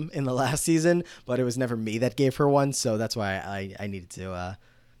Adam in the last season, but it was never me that gave her one, so that's why I needed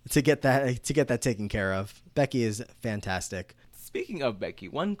to get that taken care of. Becky is fantastic. Speaking of Becky,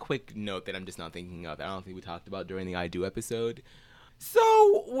 one quick note that I'm just not thinking of that I don't think we talked about during the I Do episode.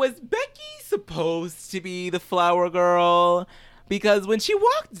 So, was Becky supposed to be the flower girl? Because when she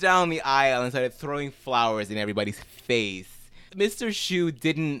walked down the aisle and started throwing flowers in everybody's face, Mr. Shu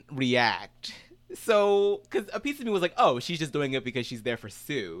didn't react. So, because a piece of me was like, oh, she's just doing it because she's there for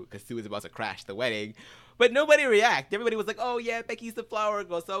Sue, because Sue is about to crash the wedding. But nobody reacted. Everybody was like, oh, yeah, Becky's the flower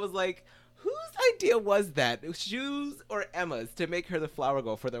girl. So I was like, whose idea was that? Shu's or Emma's to make her the flower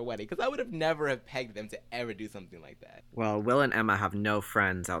girl for their wedding? Because I would have never have pegged them to ever do something like that. Well, Will and Emma have no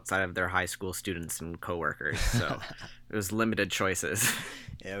friends outside of their high school students and coworkers, so it was limited choices.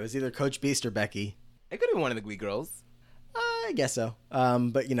 Yeah, it was either Coach Beast or Becky. It could have been one of the Glee girls. I guess so.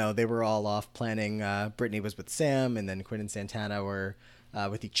 But, you know, they were all off planning. Brittany was with Sam, and then Quinn and Santana were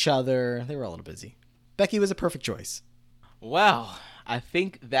with each other. They were all a little busy. Becky was a perfect choice. Well, I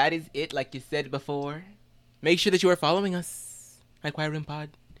think that is it, like you said before. Make sure that you are following us at Choir Room Pod.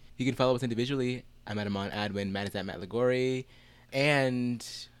 You can follow us individually. I'm at Amon Adwin, Matt is at Matt Ligori. And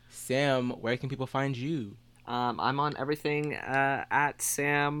Sam, where can people find you? I'm on everything at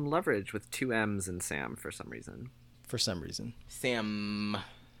Sam Loveridge with 2 M's in Sam for some reason. Sam.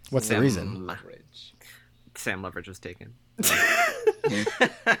 What's the reason? Loveridge. Sam Loveridge was taken.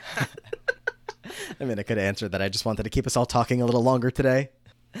 I mean, I could have answered that. I just wanted to keep us all talking a little longer today.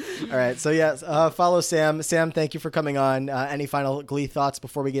 All right. So, yeah, follow Sam. Sam, thank you for coming on. Any final Glee thoughts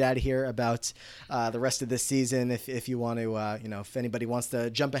before we get out of here about the rest of this season? If you want to, if anybody wants to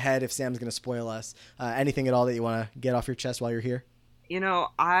jump ahead, if Sam's going to spoil us, anything at all that you want to get off your chest while you're here? You know,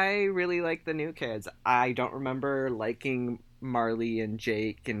 I really like the new kids. I don't remember liking Marley and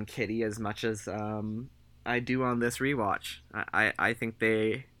Jake and Kitty as much as I do on this rewatch. I think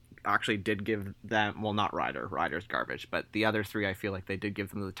they actually did give them, well, not Ryder's garbage, but the other 3, I feel like they did give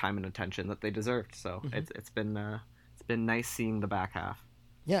them the time and attention that they deserved. So it's been nice seeing the back half.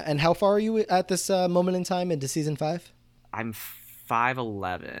 Yeah, and how far are you at this moment in time into season 5? I'm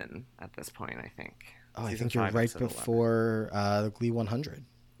 5'11" at this point, I think. Oh, I think you're right before the Glee 100.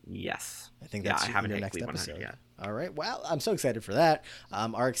 Yes. I think that's I haven't your hit next Glee episode. 100 yet. All right. Well, I'm so excited for that.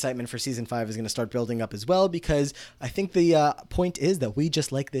 Our excitement for season 5 is going to start building up as well, because I think the point is that we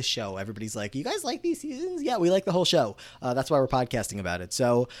just like this show. Everybody's like, you guys like these seasons? Yeah, we like the whole show. That's why we're podcasting about it.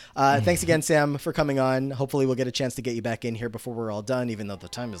 So thanks again, Sam, for coming on. Hopefully we'll get a chance to get you back in here before we're all done, even though the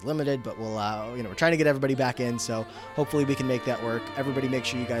time is limited, but we'll, we're trying to get everybody back in. So hopefully we can make that work. Everybody make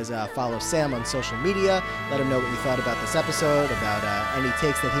sure you guys follow Sam on social media. Let him know what you thought about this episode, about any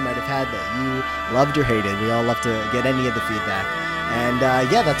takes that he might have had that you loved or hated. We all love to get any of the feedback. And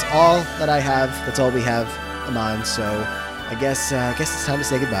that's all that I have. That's all we have, Amon. So I guess it's time to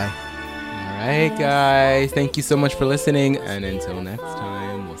say goodbye. All right, guys. Thank you so much for listening. And until next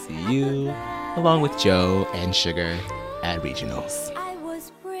time, we'll see you along with Joe and Sugar at Regionals.